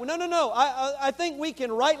 All right? No. I think we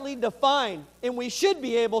can rightly define, and we should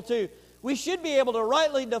be able to, We should be able to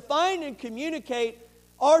rightly define and communicate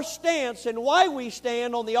our stance and why we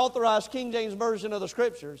stand on the Authorized King James Version of the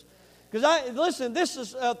Scriptures. Because listen, this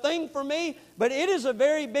is a thing for me, but it is a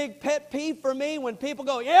very big pet peeve for me when people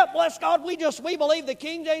go, yeah, bless God, we believe the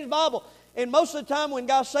King James Bible. And most of the time when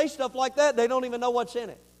guys say stuff like that, they don't even know what's in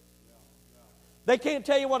it. They can't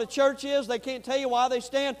tell you what a church is. They can't tell you why they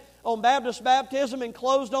stand on Baptist baptism and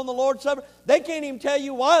closed on the Lord's Supper. They can't even tell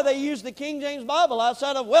you why they use the King James Bible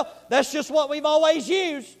outside of, well, that's just what we've always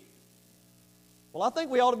used. Well, I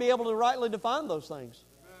think we ought to be able to rightly define those things.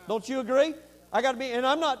 Don't you agree? I got to be, and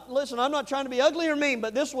I'm not trying to be ugly or mean,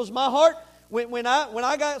 but this was my heart. When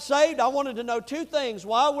I got saved, I wanted to know two things.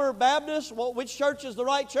 Why we're Baptists, which church is the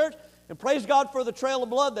right church, and praise God for the trail of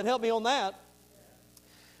blood that helped me on that.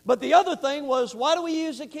 But the other thing was, why do we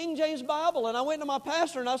use the King James Bible? And I went to my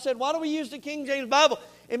pastor and I said, why do we use the King James Bible?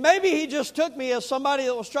 And maybe he just took me as somebody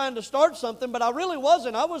that was trying to start something, but I really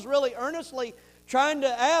wasn't. I was really earnestly trying to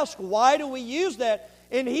ask, why do we use that?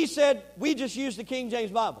 And he said, we just use the King James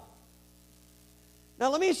Bible. Now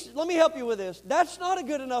let me help you with this. That's not a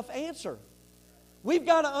good enough answer. We've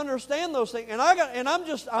got to understand those things. And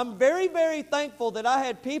I'm very, very thankful that I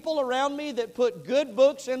had people around me that put good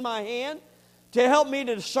books in my hand to help me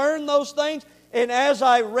to discern those things. And as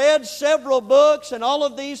I read several books and all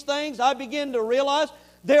of these things, I began to realize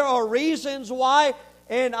there are reasons why.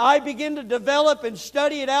 And I begin to develop and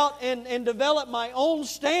study it out and develop my own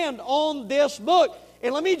stand on this book.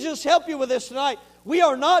 And let me just help you with this tonight. We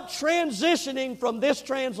are not transitioning from this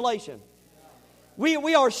translation.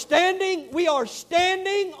 We are standing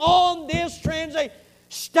on this translation.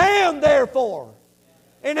 Stand therefore.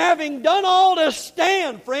 And having done all to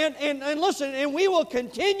stand, friend, and listen, and we will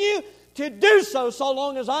continue to do so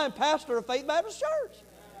long as I am pastor of Faith Baptist Church.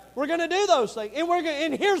 We're going to do those things.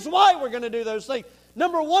 And here's why we're going to do those things.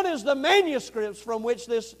 Number one is the manuscripts from which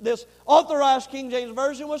this Authorized King James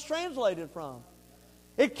Version was translated from.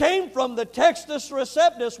 It came from the Textus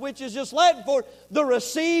Receptus, which is just Latin for the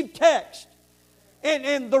received text.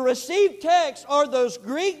 And the received texts are those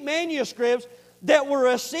Greek manuscripts that were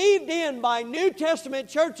received in by New Testament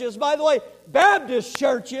churches, by the way, Baptist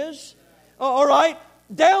churches, all right,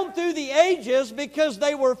 down through the ages, because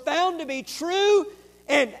they were found to be true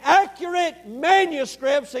and accurate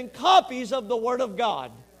manuscripts and copies of the Word of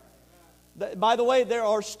God. By the way, there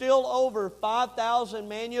are still over 5,000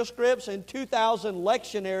 manuscripts and 2,000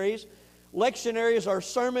 lectionaries. Lectionaries are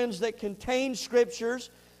sermons that contain scriptures,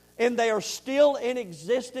 and they are still in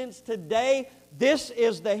existence today. This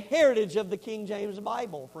is the heritage of the King James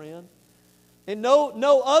Bible, friend. And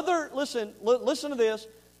no other, listen to this,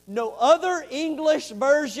 no other English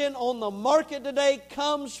version on the market today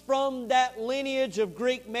comes from that lineage of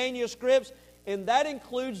Greek manuscripts, and that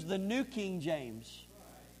includes the New King James.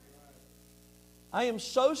 I am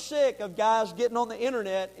so sick of guys getting on the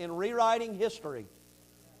internet and rewriting history.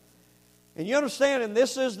 And you understand, and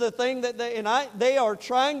this is the thing that they are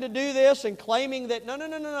trying to do this and claiming that,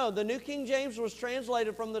 no. The New King James was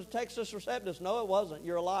translated from the Textus Receptus. No, it wasn't.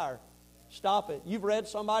 You're a liar. Stop it. You've read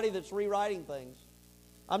somebody that's rewriting things.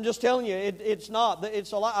 I'm just telling you, it's not.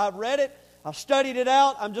 It's a lie. I've read it. I've studied it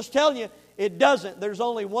out. I'm just telling you, it doesn't. There's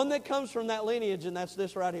only one that comes from that lineage, and that's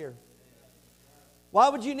this right here. Why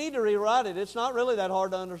would you need to rewrite it? It's not really that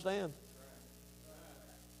hard to understand.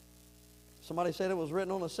 Somebody said it was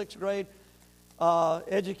written on a 6th grade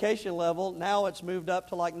education level. Now it's moved up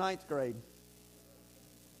to like 9th grade.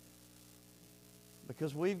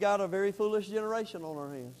 Because we've got a very foolish generation on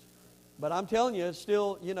our hands. But I'm telling you, it's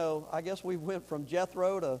still, I guess we went from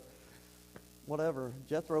Jethro to whatever.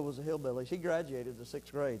 Jethro was a hillbilly. He graduated the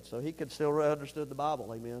 6th grade, so he could still understood the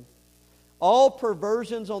Bible. Amen. All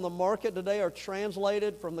perversions on the market today are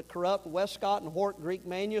translated from the corrupt Westcott and Hort Greek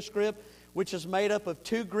manuscript, which is made up of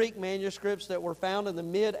 2 Greek manuscripts that were found in the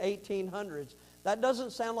mid-1800s. That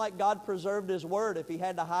doesn't sound like God preserved His Word if He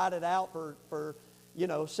had to hide it out for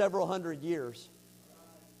several hundred years.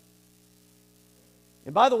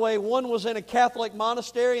 And by the way, one was in a Catholic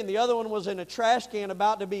monastery and the other one was in a trash can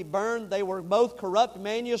about to be burned. They were both corrupt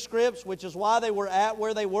manuscripts, which is why they were at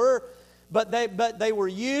where they were. But they were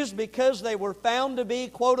used because they were found to be,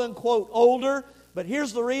 quote-unquote, older. But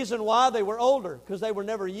here's the reason why they were older, because they were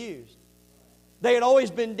never used. They had always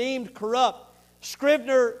been deemed corrupt.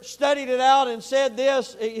 Scribner studied it out and said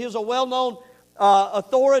this. He's a well-known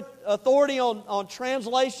authority on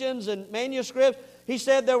translations and manuscripts. He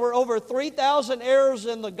said there were over 3,000 errors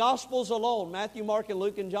in the Gospels alone, Matthew, Mark, and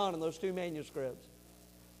Luke, and John, in those 2 manuscripts.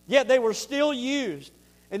 Yet they were still used.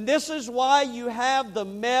 And this is why you have the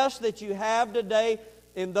mess that you have today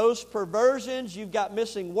in those perversions. You've got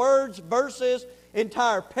missing words, verses,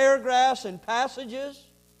 entire paragraphs and passages.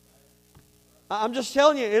 I'm just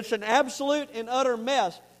telling you, it's an absolute and utter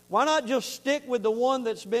mess. Why not just stick with the one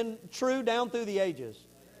that's been true down through the ages?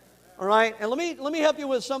 All right? And let me help you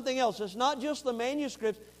with something else. It's not just the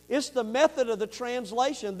manuscripts, it's the method of the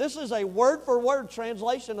translation. This is a word-for-word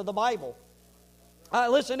translation of the Bible.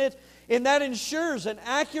 Listen, that ensures an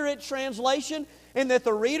accurate translation and that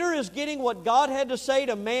the reader is getting what God had to say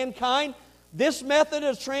to mankind. This method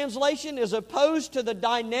of translation is opposed to the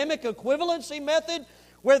dynamic equivalency method,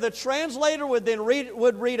 where the translator would then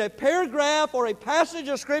read a paragraph or a passage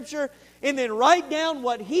of Scripture and then write down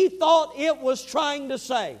what he thought it was trying to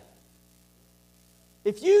say.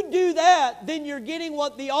 If you do that, then you're getting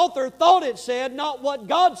what the author thought it said, not what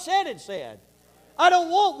God said it said. I don't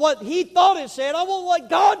want what he thought it said. I want what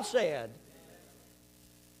God said.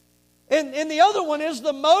 And the other one is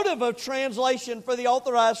the motive of translation for the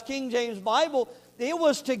Authorized King James Bible. It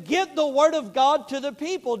was to get the Word of God to the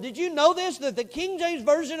people. Did you know this? That the King James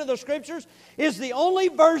Version of the Scriptures is the only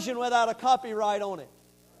version without a copyright on it.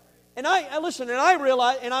 And I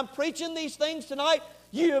realize, and I'm preaching these things tonight.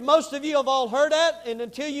 Most of you have all heard that, and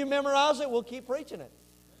until you memorize it, we'll keep preaching it.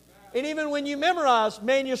 And even when you memorize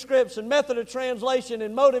manuscripts and method of translation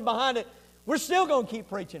and motive behind it, we're still going to keep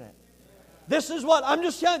preaching it. This is what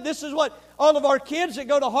all of our kids that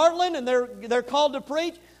go to Heartland and they're called to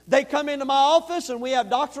preach, they come into my office and we have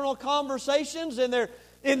doctrinal conversations in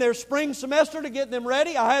their spring semester to get them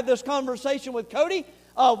ready. I had this conversation with Cody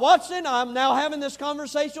Watson. I'm now having this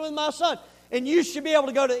conversation with my son. And you should be able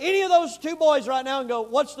to go to any of those two boys right now and go,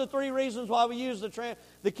 what's the 3 reasons why we use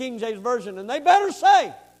the King James Version? And they better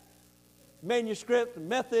say manuscript,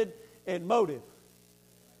 method, and motive.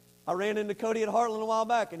 I ran into Cody at Heartland a while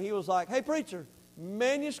back, and he was like, hey, preacher,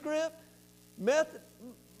 manuscript, method,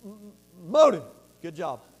 motive. Good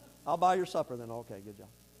job. I'll buy your supper then. Okay, good job.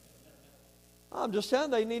 I'm just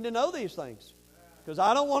telling they need to know these things. Because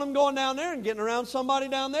I don't want them going down there and getting around somebody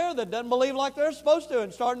down there that doesn't believe like they're supposed to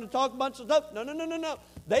and starting to talk a bunch of stuff. No.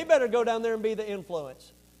 They better go down there and be the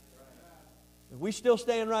influence. We still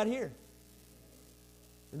stand right here.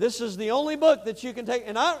 This is the only book that you can take.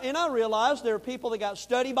 And I realize there are people that got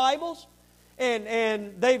study Bibles,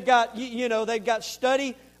 and they've got they've got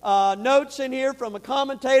study notes in here from a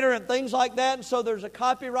commentator and things like that. And so there's a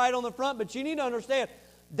copyright on the front. But you need to understand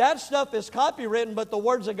that stuff is copywritten, but the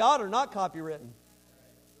words of God are not copywritten.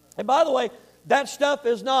 And by the way, that stuff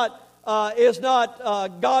is not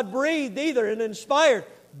God breathed either and inspired.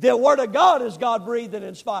 The Word of God is God breathed and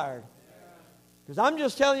inspired. Because I'm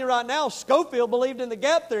just telling you right now, Scofield believed in the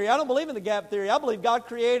gap theory. I don't believe in the gap theory. I believe God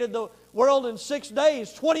created the world in 6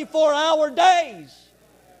 days, 24-hour days.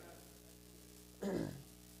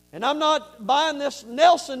 And I'm not buying this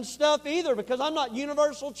Nelson stuff either because I'm not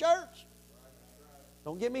Universal Church.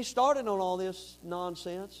 Don't get me started on all this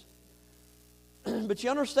nonsense. But you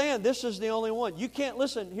understand, this is the only one. You can't,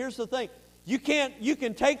 listen, here's the thing. You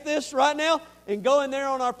can take this right now and go in there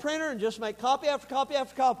on our printer and just make copy after copy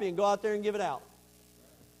after copy and go out there and give it out.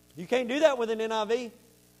 You can't do that with an NIV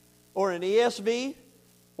or an ESV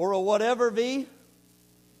or a whatever V.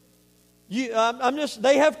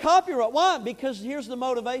 They have copyright. Why? Because here's the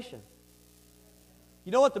motivation.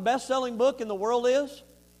 You know what the best-selling book in the world is?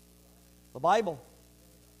 The Bible.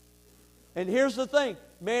 And here's the thing.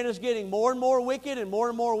 Man is getting more and more wicked and more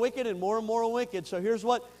and more wicked and more and more wicked. So here's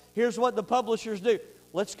what the publishers do.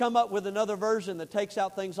 Let's come up with another version that takes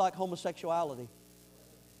out things like homosexuality.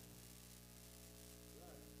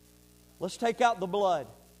 Let's take out the blood.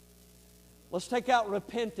 Let's take out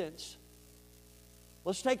repentance.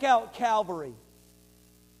 Let's take out Calvary.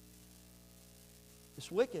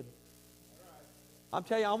 It's wicked. I'm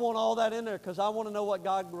telling you, I want all that in there because I want to know what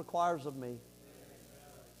God requires of me.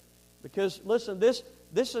 Because, listen, this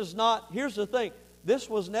is not, here's the thing. This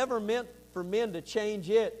was never meant for men to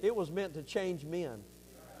change it. It was meant to change men.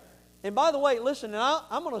 And by the way, listen, and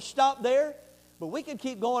I'm going to stop there, but we can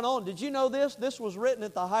keep going on. Did you know this? This was written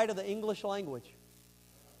at the height of the English language.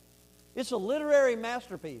 It's a literary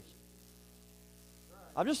masterpiece.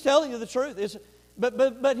 I'm just telling you the truth.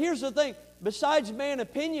 But here's the thing. Besides man's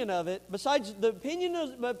opinion of it, besides the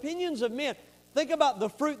opinions of men, think about the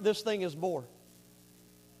fruit this thing has bore.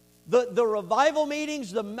 The revival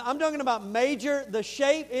meetings, I'm talking about major,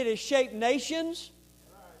 it has shaped nations.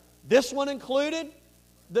 This one included.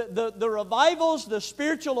 The revivals, the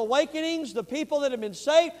spiritual awakenings, the people that have been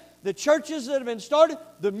saved, the churches that have been started,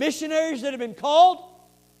 the missionaries that have been called,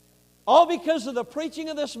 all because of the preaching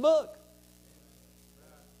of this book.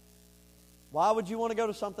 Why would you want to go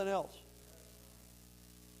to something else?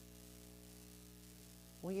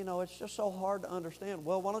 Well, it's just so hard to understand.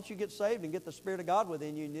 Well, why don't you get saved and get the Spirit of God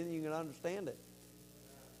within you, and then you can understand it.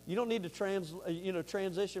 You don't need to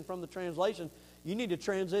transition from the translation. You need to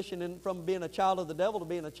transition from being a child of the devil to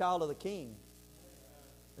being a child of the King.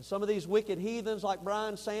 And some of these wicked heathens like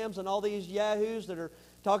Brian Sams and all these yahoos that are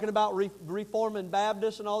talking about reforming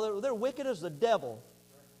Baptists and all that, they're wicked as the devil.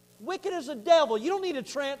 Wicked as the devil. You don't need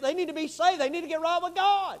to they need to be saved. They need to get right with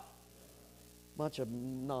God. Bunch of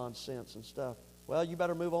nonsense and stuff. Well, you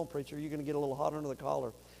better move on, preacher. You're going to get a little hot under the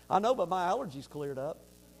collar. I know, but my allergies cleared up.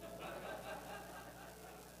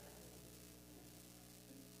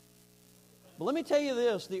 But let me tell you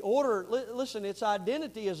this. The order, listen, its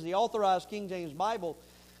identity is the authorized King James Bible.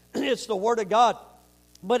 It's the Word of God.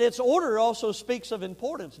 But its order also speaks of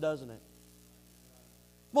importance, doesn't it?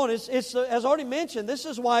 Come on, it's as already mentioned, this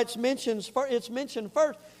is why it's mentioned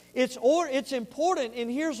first. It's important,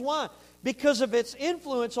 and here's why. Because of its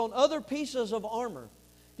influence on other pieces of armor.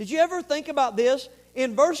 Did you ever think about this?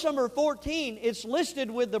 In verse number 14, it's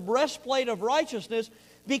listed with the breastplate of righteousness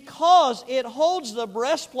because it holds the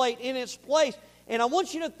breastplate in its place. And I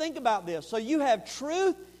want you to think about this. So you have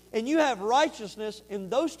truth and you have righteousness,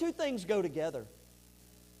 and those two things go together.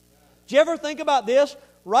 Did you ever think about this?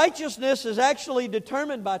 Righteousness is actually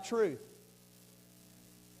determined by truth.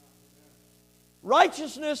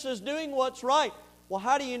 Righteousness is doing what's right. Well,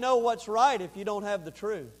 how do you know what's right if you don't have the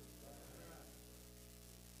truth?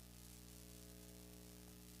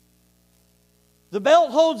 The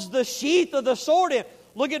belt holds the sheath of the sword in.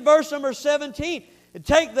 Look at verse number 17.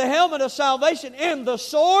 Take the helmet of salvation and the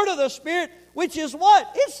sword of the Spirit, which is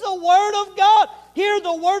what? It's the Word of God. Here,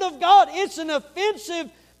 the Word of God, it's an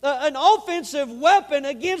offensive weapon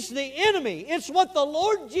against the enemy. It's what the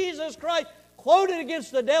Lord Jesus Christ quoted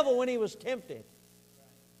against the devil when he was tempted.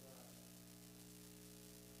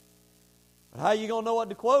 How are you going to know what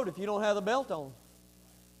to quote if you don't have the belt on?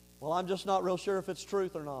 Well, I'm just not real sure if it's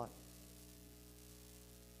truth or not.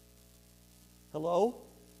 Hello?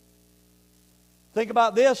 Think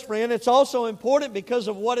about this, friend. It's also important because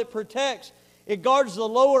of what it protects. It guards the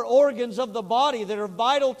lower organs of the body that are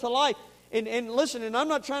vital to life. And listen, and I'm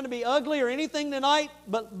not trying to be ugly or anything tonight,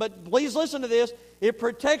 but please listen to this. It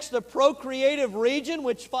protects the procreative region,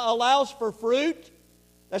 which allows for fruit.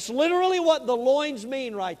 That's literally what the loins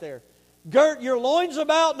mean right there. Girt your loins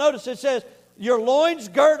about, notice it says, your loins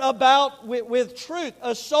girt about with truth.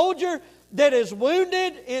 A soldier that is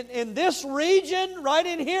wounded in this region, right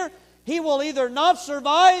in here, he will either not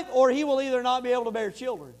survive or he will either not be able to bear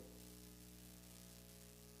children.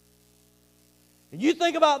 And you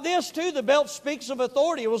think about this too, the belt speaks of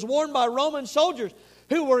authority. It was worn by Roman soldiers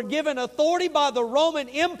who were given authority by the Roman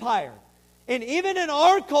Empire. And even in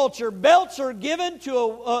our culture, belts are given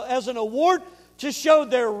as an award to show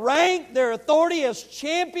their rank, their authority as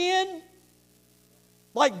champion,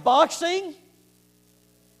 like boxing,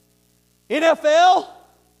 NFL.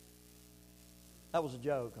 That was a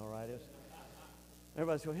joke, all right.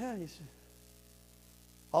 Everybody's going, yeah.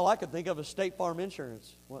 All I could think of is State Farm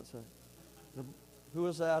Insurance. What's that? Who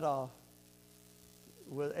was that?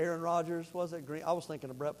 With Aaron Rodgers, was it? I was thinking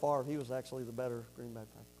of Brett Favre. He was actually the better Green Bay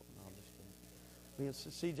Packer. No, I'm just kidding. Me and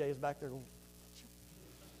CJ is back there going.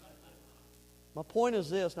 My point is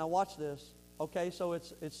this. Now watch this. Okay, so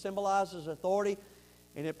it symbolizes authority,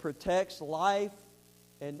 and it protects life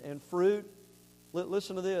and fruit.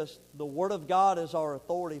 Listen to this. The Word of God is our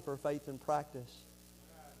authority for faith and practice.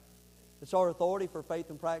 It's our authority for faith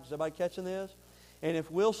and practice. Everybody catching this? And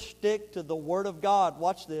if we'll stick to the Word of God,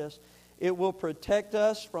 watch this, it will protect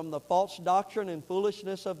us from the false doctrine and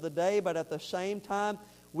foolishness of the day, but at the same time,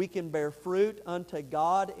 we can bear fruit unto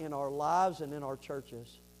God in our lives and in our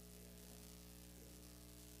churches.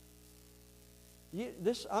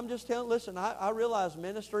 I'm just telling, listen, I realize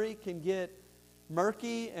ministry can get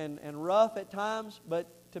murky and rough at times, but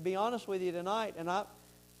to be honest with you tonight,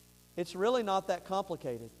 it's really not that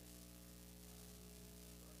complicated.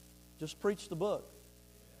 Just preach the book.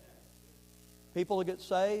 People will get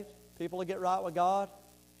saved. People will get right with God.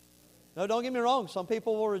 No, don't get me wrong. Some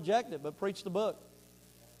people will reject it, but preach the book.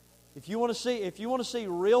 If you want to see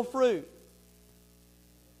real fruit,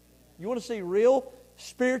 you want to see real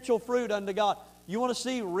spiritual fruit unto God, you want to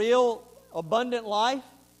see real abundant life,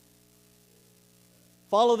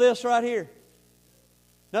 follow this right here.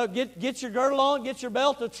 No, get your girdle on, get your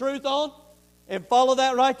belt of truth on, and follow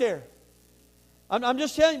that right there. I'm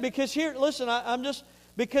just telling you, because here, listen,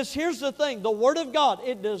 because here's the thing. The Word of God,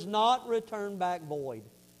 it does not return back void.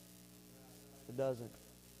 It doesn't.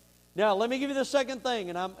 Now, let me give you the second thing,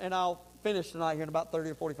 and I'll finish tonight here in about 30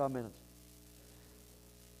 or 45 minutes.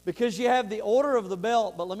 Because you have the order of the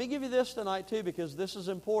belt, but let me give you this tonight too, because this is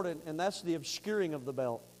important, and that's the obscuring of the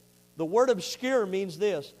belt. The word obscure means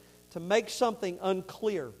this, to make something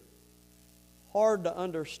unclear, hard to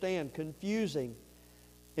understand, confusing.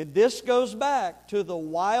 And this goes back to the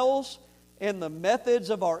wiles and the methods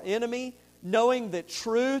of our enemy, knowing that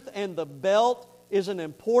truth and the belt is an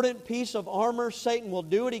important piece of armor. Satan will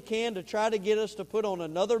do what he can to try to get us to put on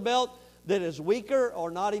another belt that is weaker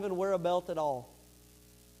or not even wear a belt at all.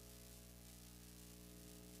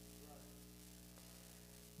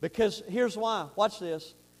 Because here's why. Watch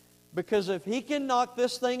this. Because if he can knock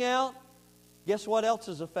this thing out, guess what else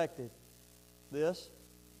is affected? This.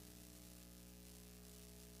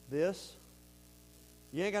 This.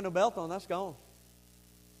 You ain't got no belt on, that's gone.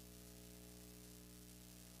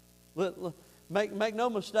 Look, make no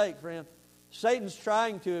mistake, friend. Satan's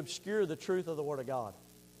trying to obscure the truth of the Word of God.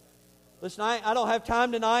 Listen, I don't have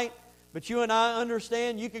time tonight, but you and I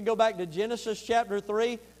understand. You can go back to Genesis chapter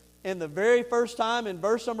 3, and the very first time in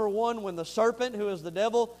verse number 1, when the serpent, who is the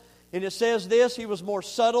devil, and it says this, he was more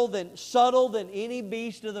subtle than any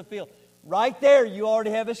beast of the field. Right there, you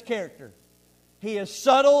already have his character. He is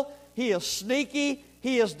subtle, he is sneaky,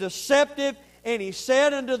 he is deceptive, and he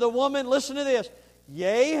said unto the woman, listen to this,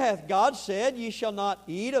 yea, hath God said, ye shall not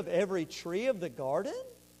eat of every tree of the garden?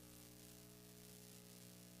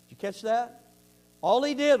 Did you catch that? All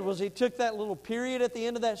he did was he took that little period at the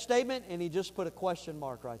end of that statement and he just put a question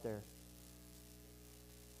mark right there.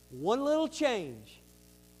 One little change.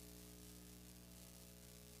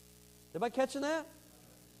 Everybody catching that?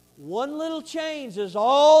 One little change is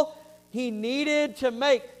all he needed to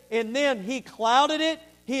make. And then he clouded it.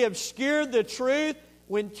 He obscured the truth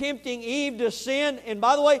when tempting Eve to sin. And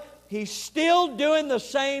by the way, he's still doing the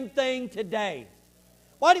same thing today.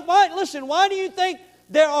 Why do you think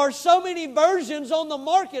there are so many versions on the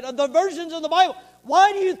market, the versions of the Bible?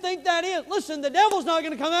 Why do you think that is? Listen, the devil's not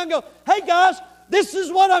going to come out and go, hey guys, this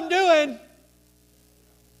is what I'm doing.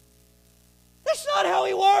 That's not how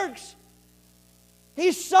he works.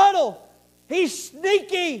 He's subtle. He's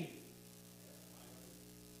sneaky.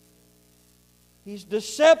 He's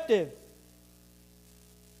deceptive.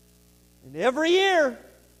 And every year,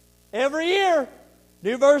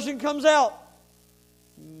 new version comes out.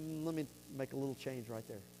 Let me make a little change right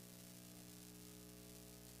there.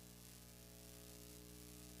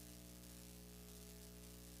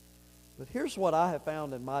 But here's what I have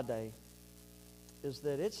found in my day, is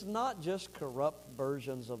that it's not just corrupt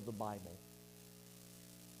versions of the Bible.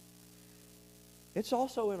 It's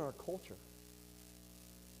also in our culture.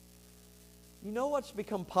 You know what's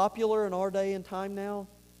become popular in our day and time now?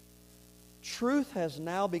 Truth has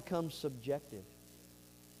now become subjective.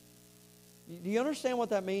 Do you understand what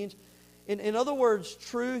that means? In other words,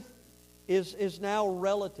 truth is now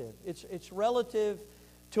relative. It's relative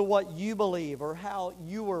to what you believe or how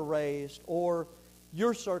you were raised or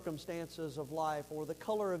your circumstances of life or the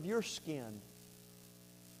color of your skin.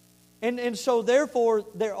 And so therefore,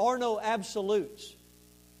 there are no absolutes.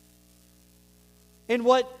 And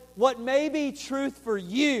what may be truth for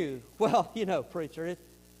you, well, you know, preacher,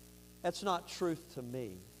 that's not truth to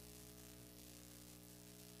me.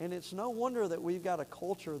 And it's no wonder that we've got a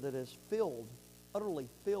culture that is utterly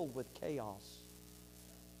filled with chaos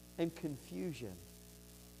and confusion.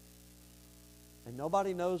 And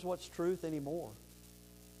nobody knows what's truth anymore.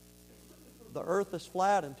 The earth is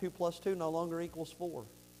flat and 2 plus 2 no longer equals 4.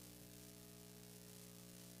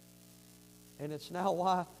 And it's now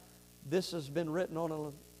why this has been written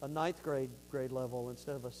on a 9th grade level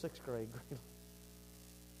instead of a 6th grade level.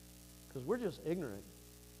 Because we're just ignorant.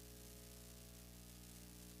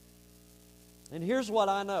 And here's what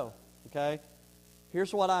I know, okay?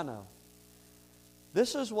 Here's what I know.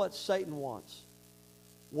 This is what Satan wants.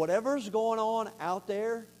 Whatever's going on out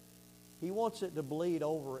there, he wants it to bleed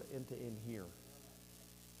over into in here.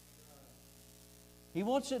 He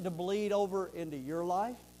wants it to bleed over into your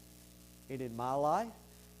life, and in my life,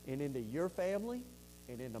 and into your family,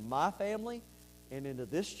 and into my family, and into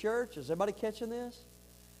this church. Is everybody catching this?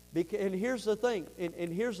 And here's the thing.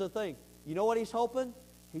 And here's the thing. You know what he's hoping?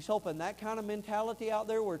 He's hoping that kind of mentality out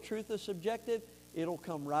there where truth is subjective, it'll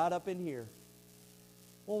come right up in here.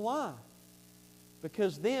 Well, why?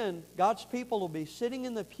 Because then God's people will be sitting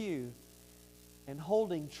in the pew and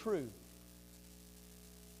holding truth.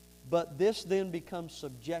 But this then becomes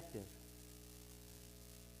subjective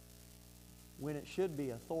when it should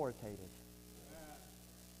be authoritative.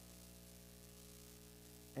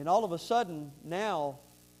 And all of a sudden, now,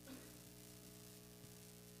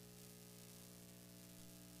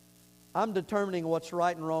 I'm determining what's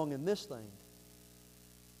right and wrong in this thing,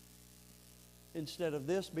 instead of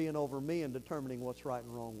this being over me and determining what's right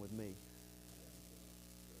and wrong with me.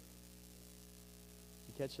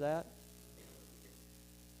 You catch that?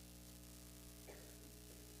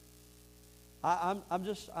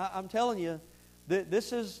 I'm telling you,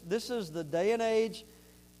 This is the day and age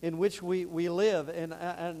in which we live,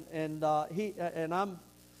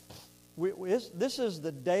 this is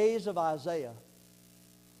the days of Isaiah.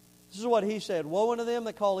 This is what he said: "Woe unto them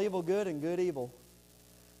that call evil good and good evil,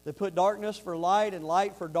 that put darkness for light and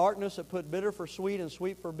light for darkness, that put bitter for sweet and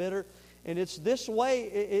sweet for bitter." And it's this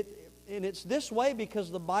way. It's this way because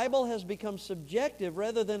the Bible has become subjective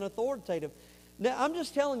rather than authoritative. Now, I'm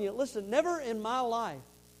just telling you, listen, never in my life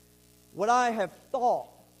would I have thought,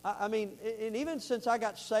 I mean, and even since I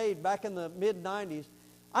got saved back in the mid-90s,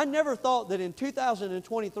 I never thought that in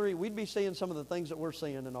 2023 we'd be seeing some of the things that we're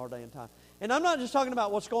seeing in our day and time. And I'm not just talking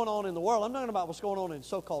about what's going on in the world. I'm talking about what's going on in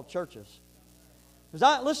so-called churches.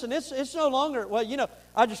 Because listen, it's no longer, well, you know,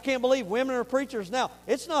 I just can't believe women are preachers now.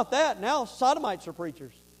 It's not that. Now sodomites are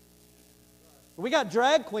preachers. We got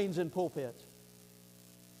drag queens in pulpits.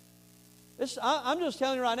 I'm just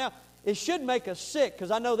telling you right now, it should make us sick, because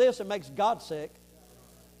I know this, it makes God sick.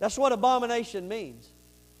 That's what abomination means.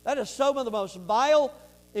 That is some of the most vile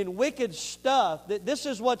and wicked stuff. That this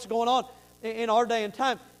is what's going on in our day and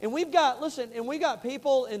time. And we've got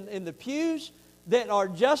people in the pews that are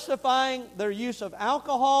justifying their use of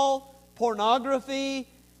alcohol, pornography,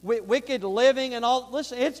 wicked living, and all.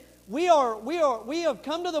 Listen, we have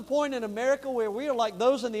come to the point in America where we are like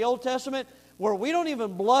those in the Old Testament, where we don't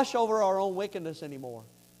even blush over our own wickedness anymore.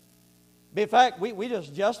 In fact, we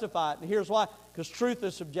just justify it. And here's why: because truth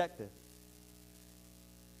is subjective.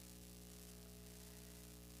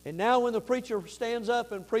 And now when the preacher stands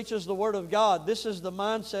up and preaches the Word of God, this is the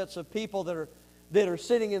mindsets of people that are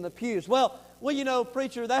sitting in the pews. Well, you know,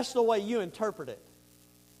 preacher, that's the way you interpret it.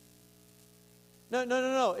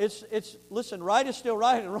 No. It's listen, right is still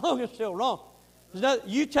right and wrong is still wrong.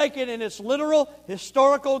 You take it in its literal,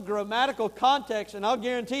 historical, grammatical context, and I'll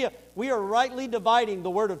guarantee you, we are rightly dividing the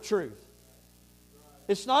word of truth.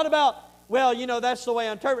 It's not about, well, you know, that's the way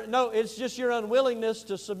I interpret it. No, it's just your unwillingness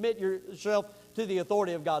to submit yourself to the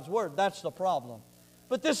authority of God's Word. That's the problem.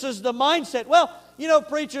 But this is the mindset. Well, you know,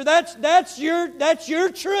 preacher, that's your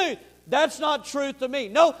truth. That's not truth to me.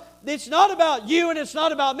 No, it's not about you and it's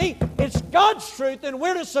not about me. It's God's truth, and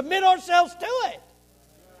we're to submit ourselves to it.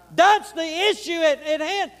 That's the issue at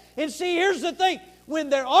hand. And see, here's the thing. When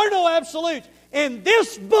there are no absolutes and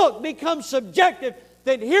this book becomes subjective,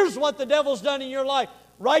 then here's what the devil's done in your life.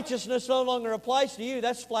 Righteousness no longer applies to you.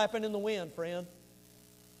 That's flapping in the wind, friend.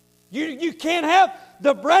 You can't have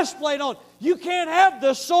the breastplate on. You can't have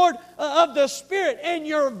the sword of the Spirit. And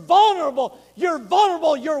you're vulnerable. You're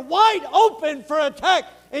vulnerable. You're wide open for attack.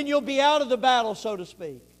 And you'll be out of the battle, so to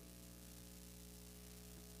speak.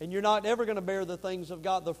 And you're not ever going to bear the things of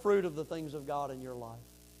God, the fruit of the things of God in your life.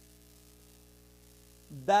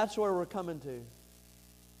 That's where we're coming to.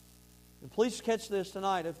 And please catch this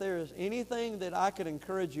tonight. If there is anything that I could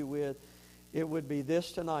encourage you with, it would be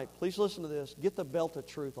this tonight. Please listen to this. Get the belt of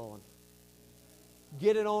truth on.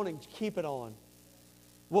 Get it on and keep it on.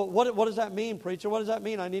 Well, what does that mean, preacher? What does that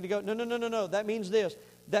mean? I need to go. No. That means this.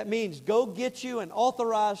 That means go get you an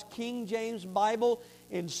authorized King James Bible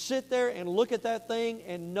and sit there and look at that thing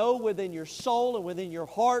and know within your soul and within your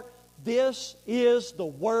heart, this is the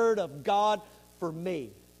Word of God for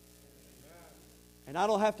me. And I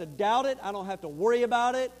don't have to doubt it. I don't have to worry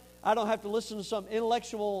about it. I don't have to listen to some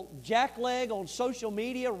intellectual jackleg on social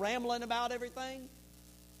media rambling about everything.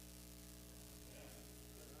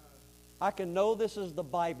 I can know this is the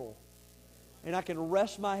Bible. And I can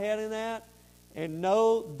rest my head in that and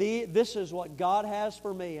know this is what God has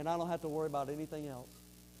for me, and I don't have to worry about anything else.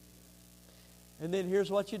 And then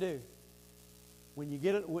here's what you do. When you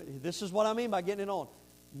get it, this is what I mean by getting it on.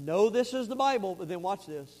 Know this is the Bible, but then watch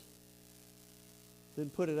this. Then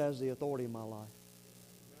put it as the authority in my life.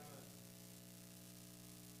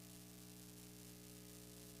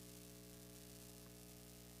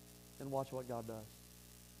 And watch what God does.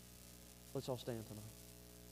 Let's all stand tonight.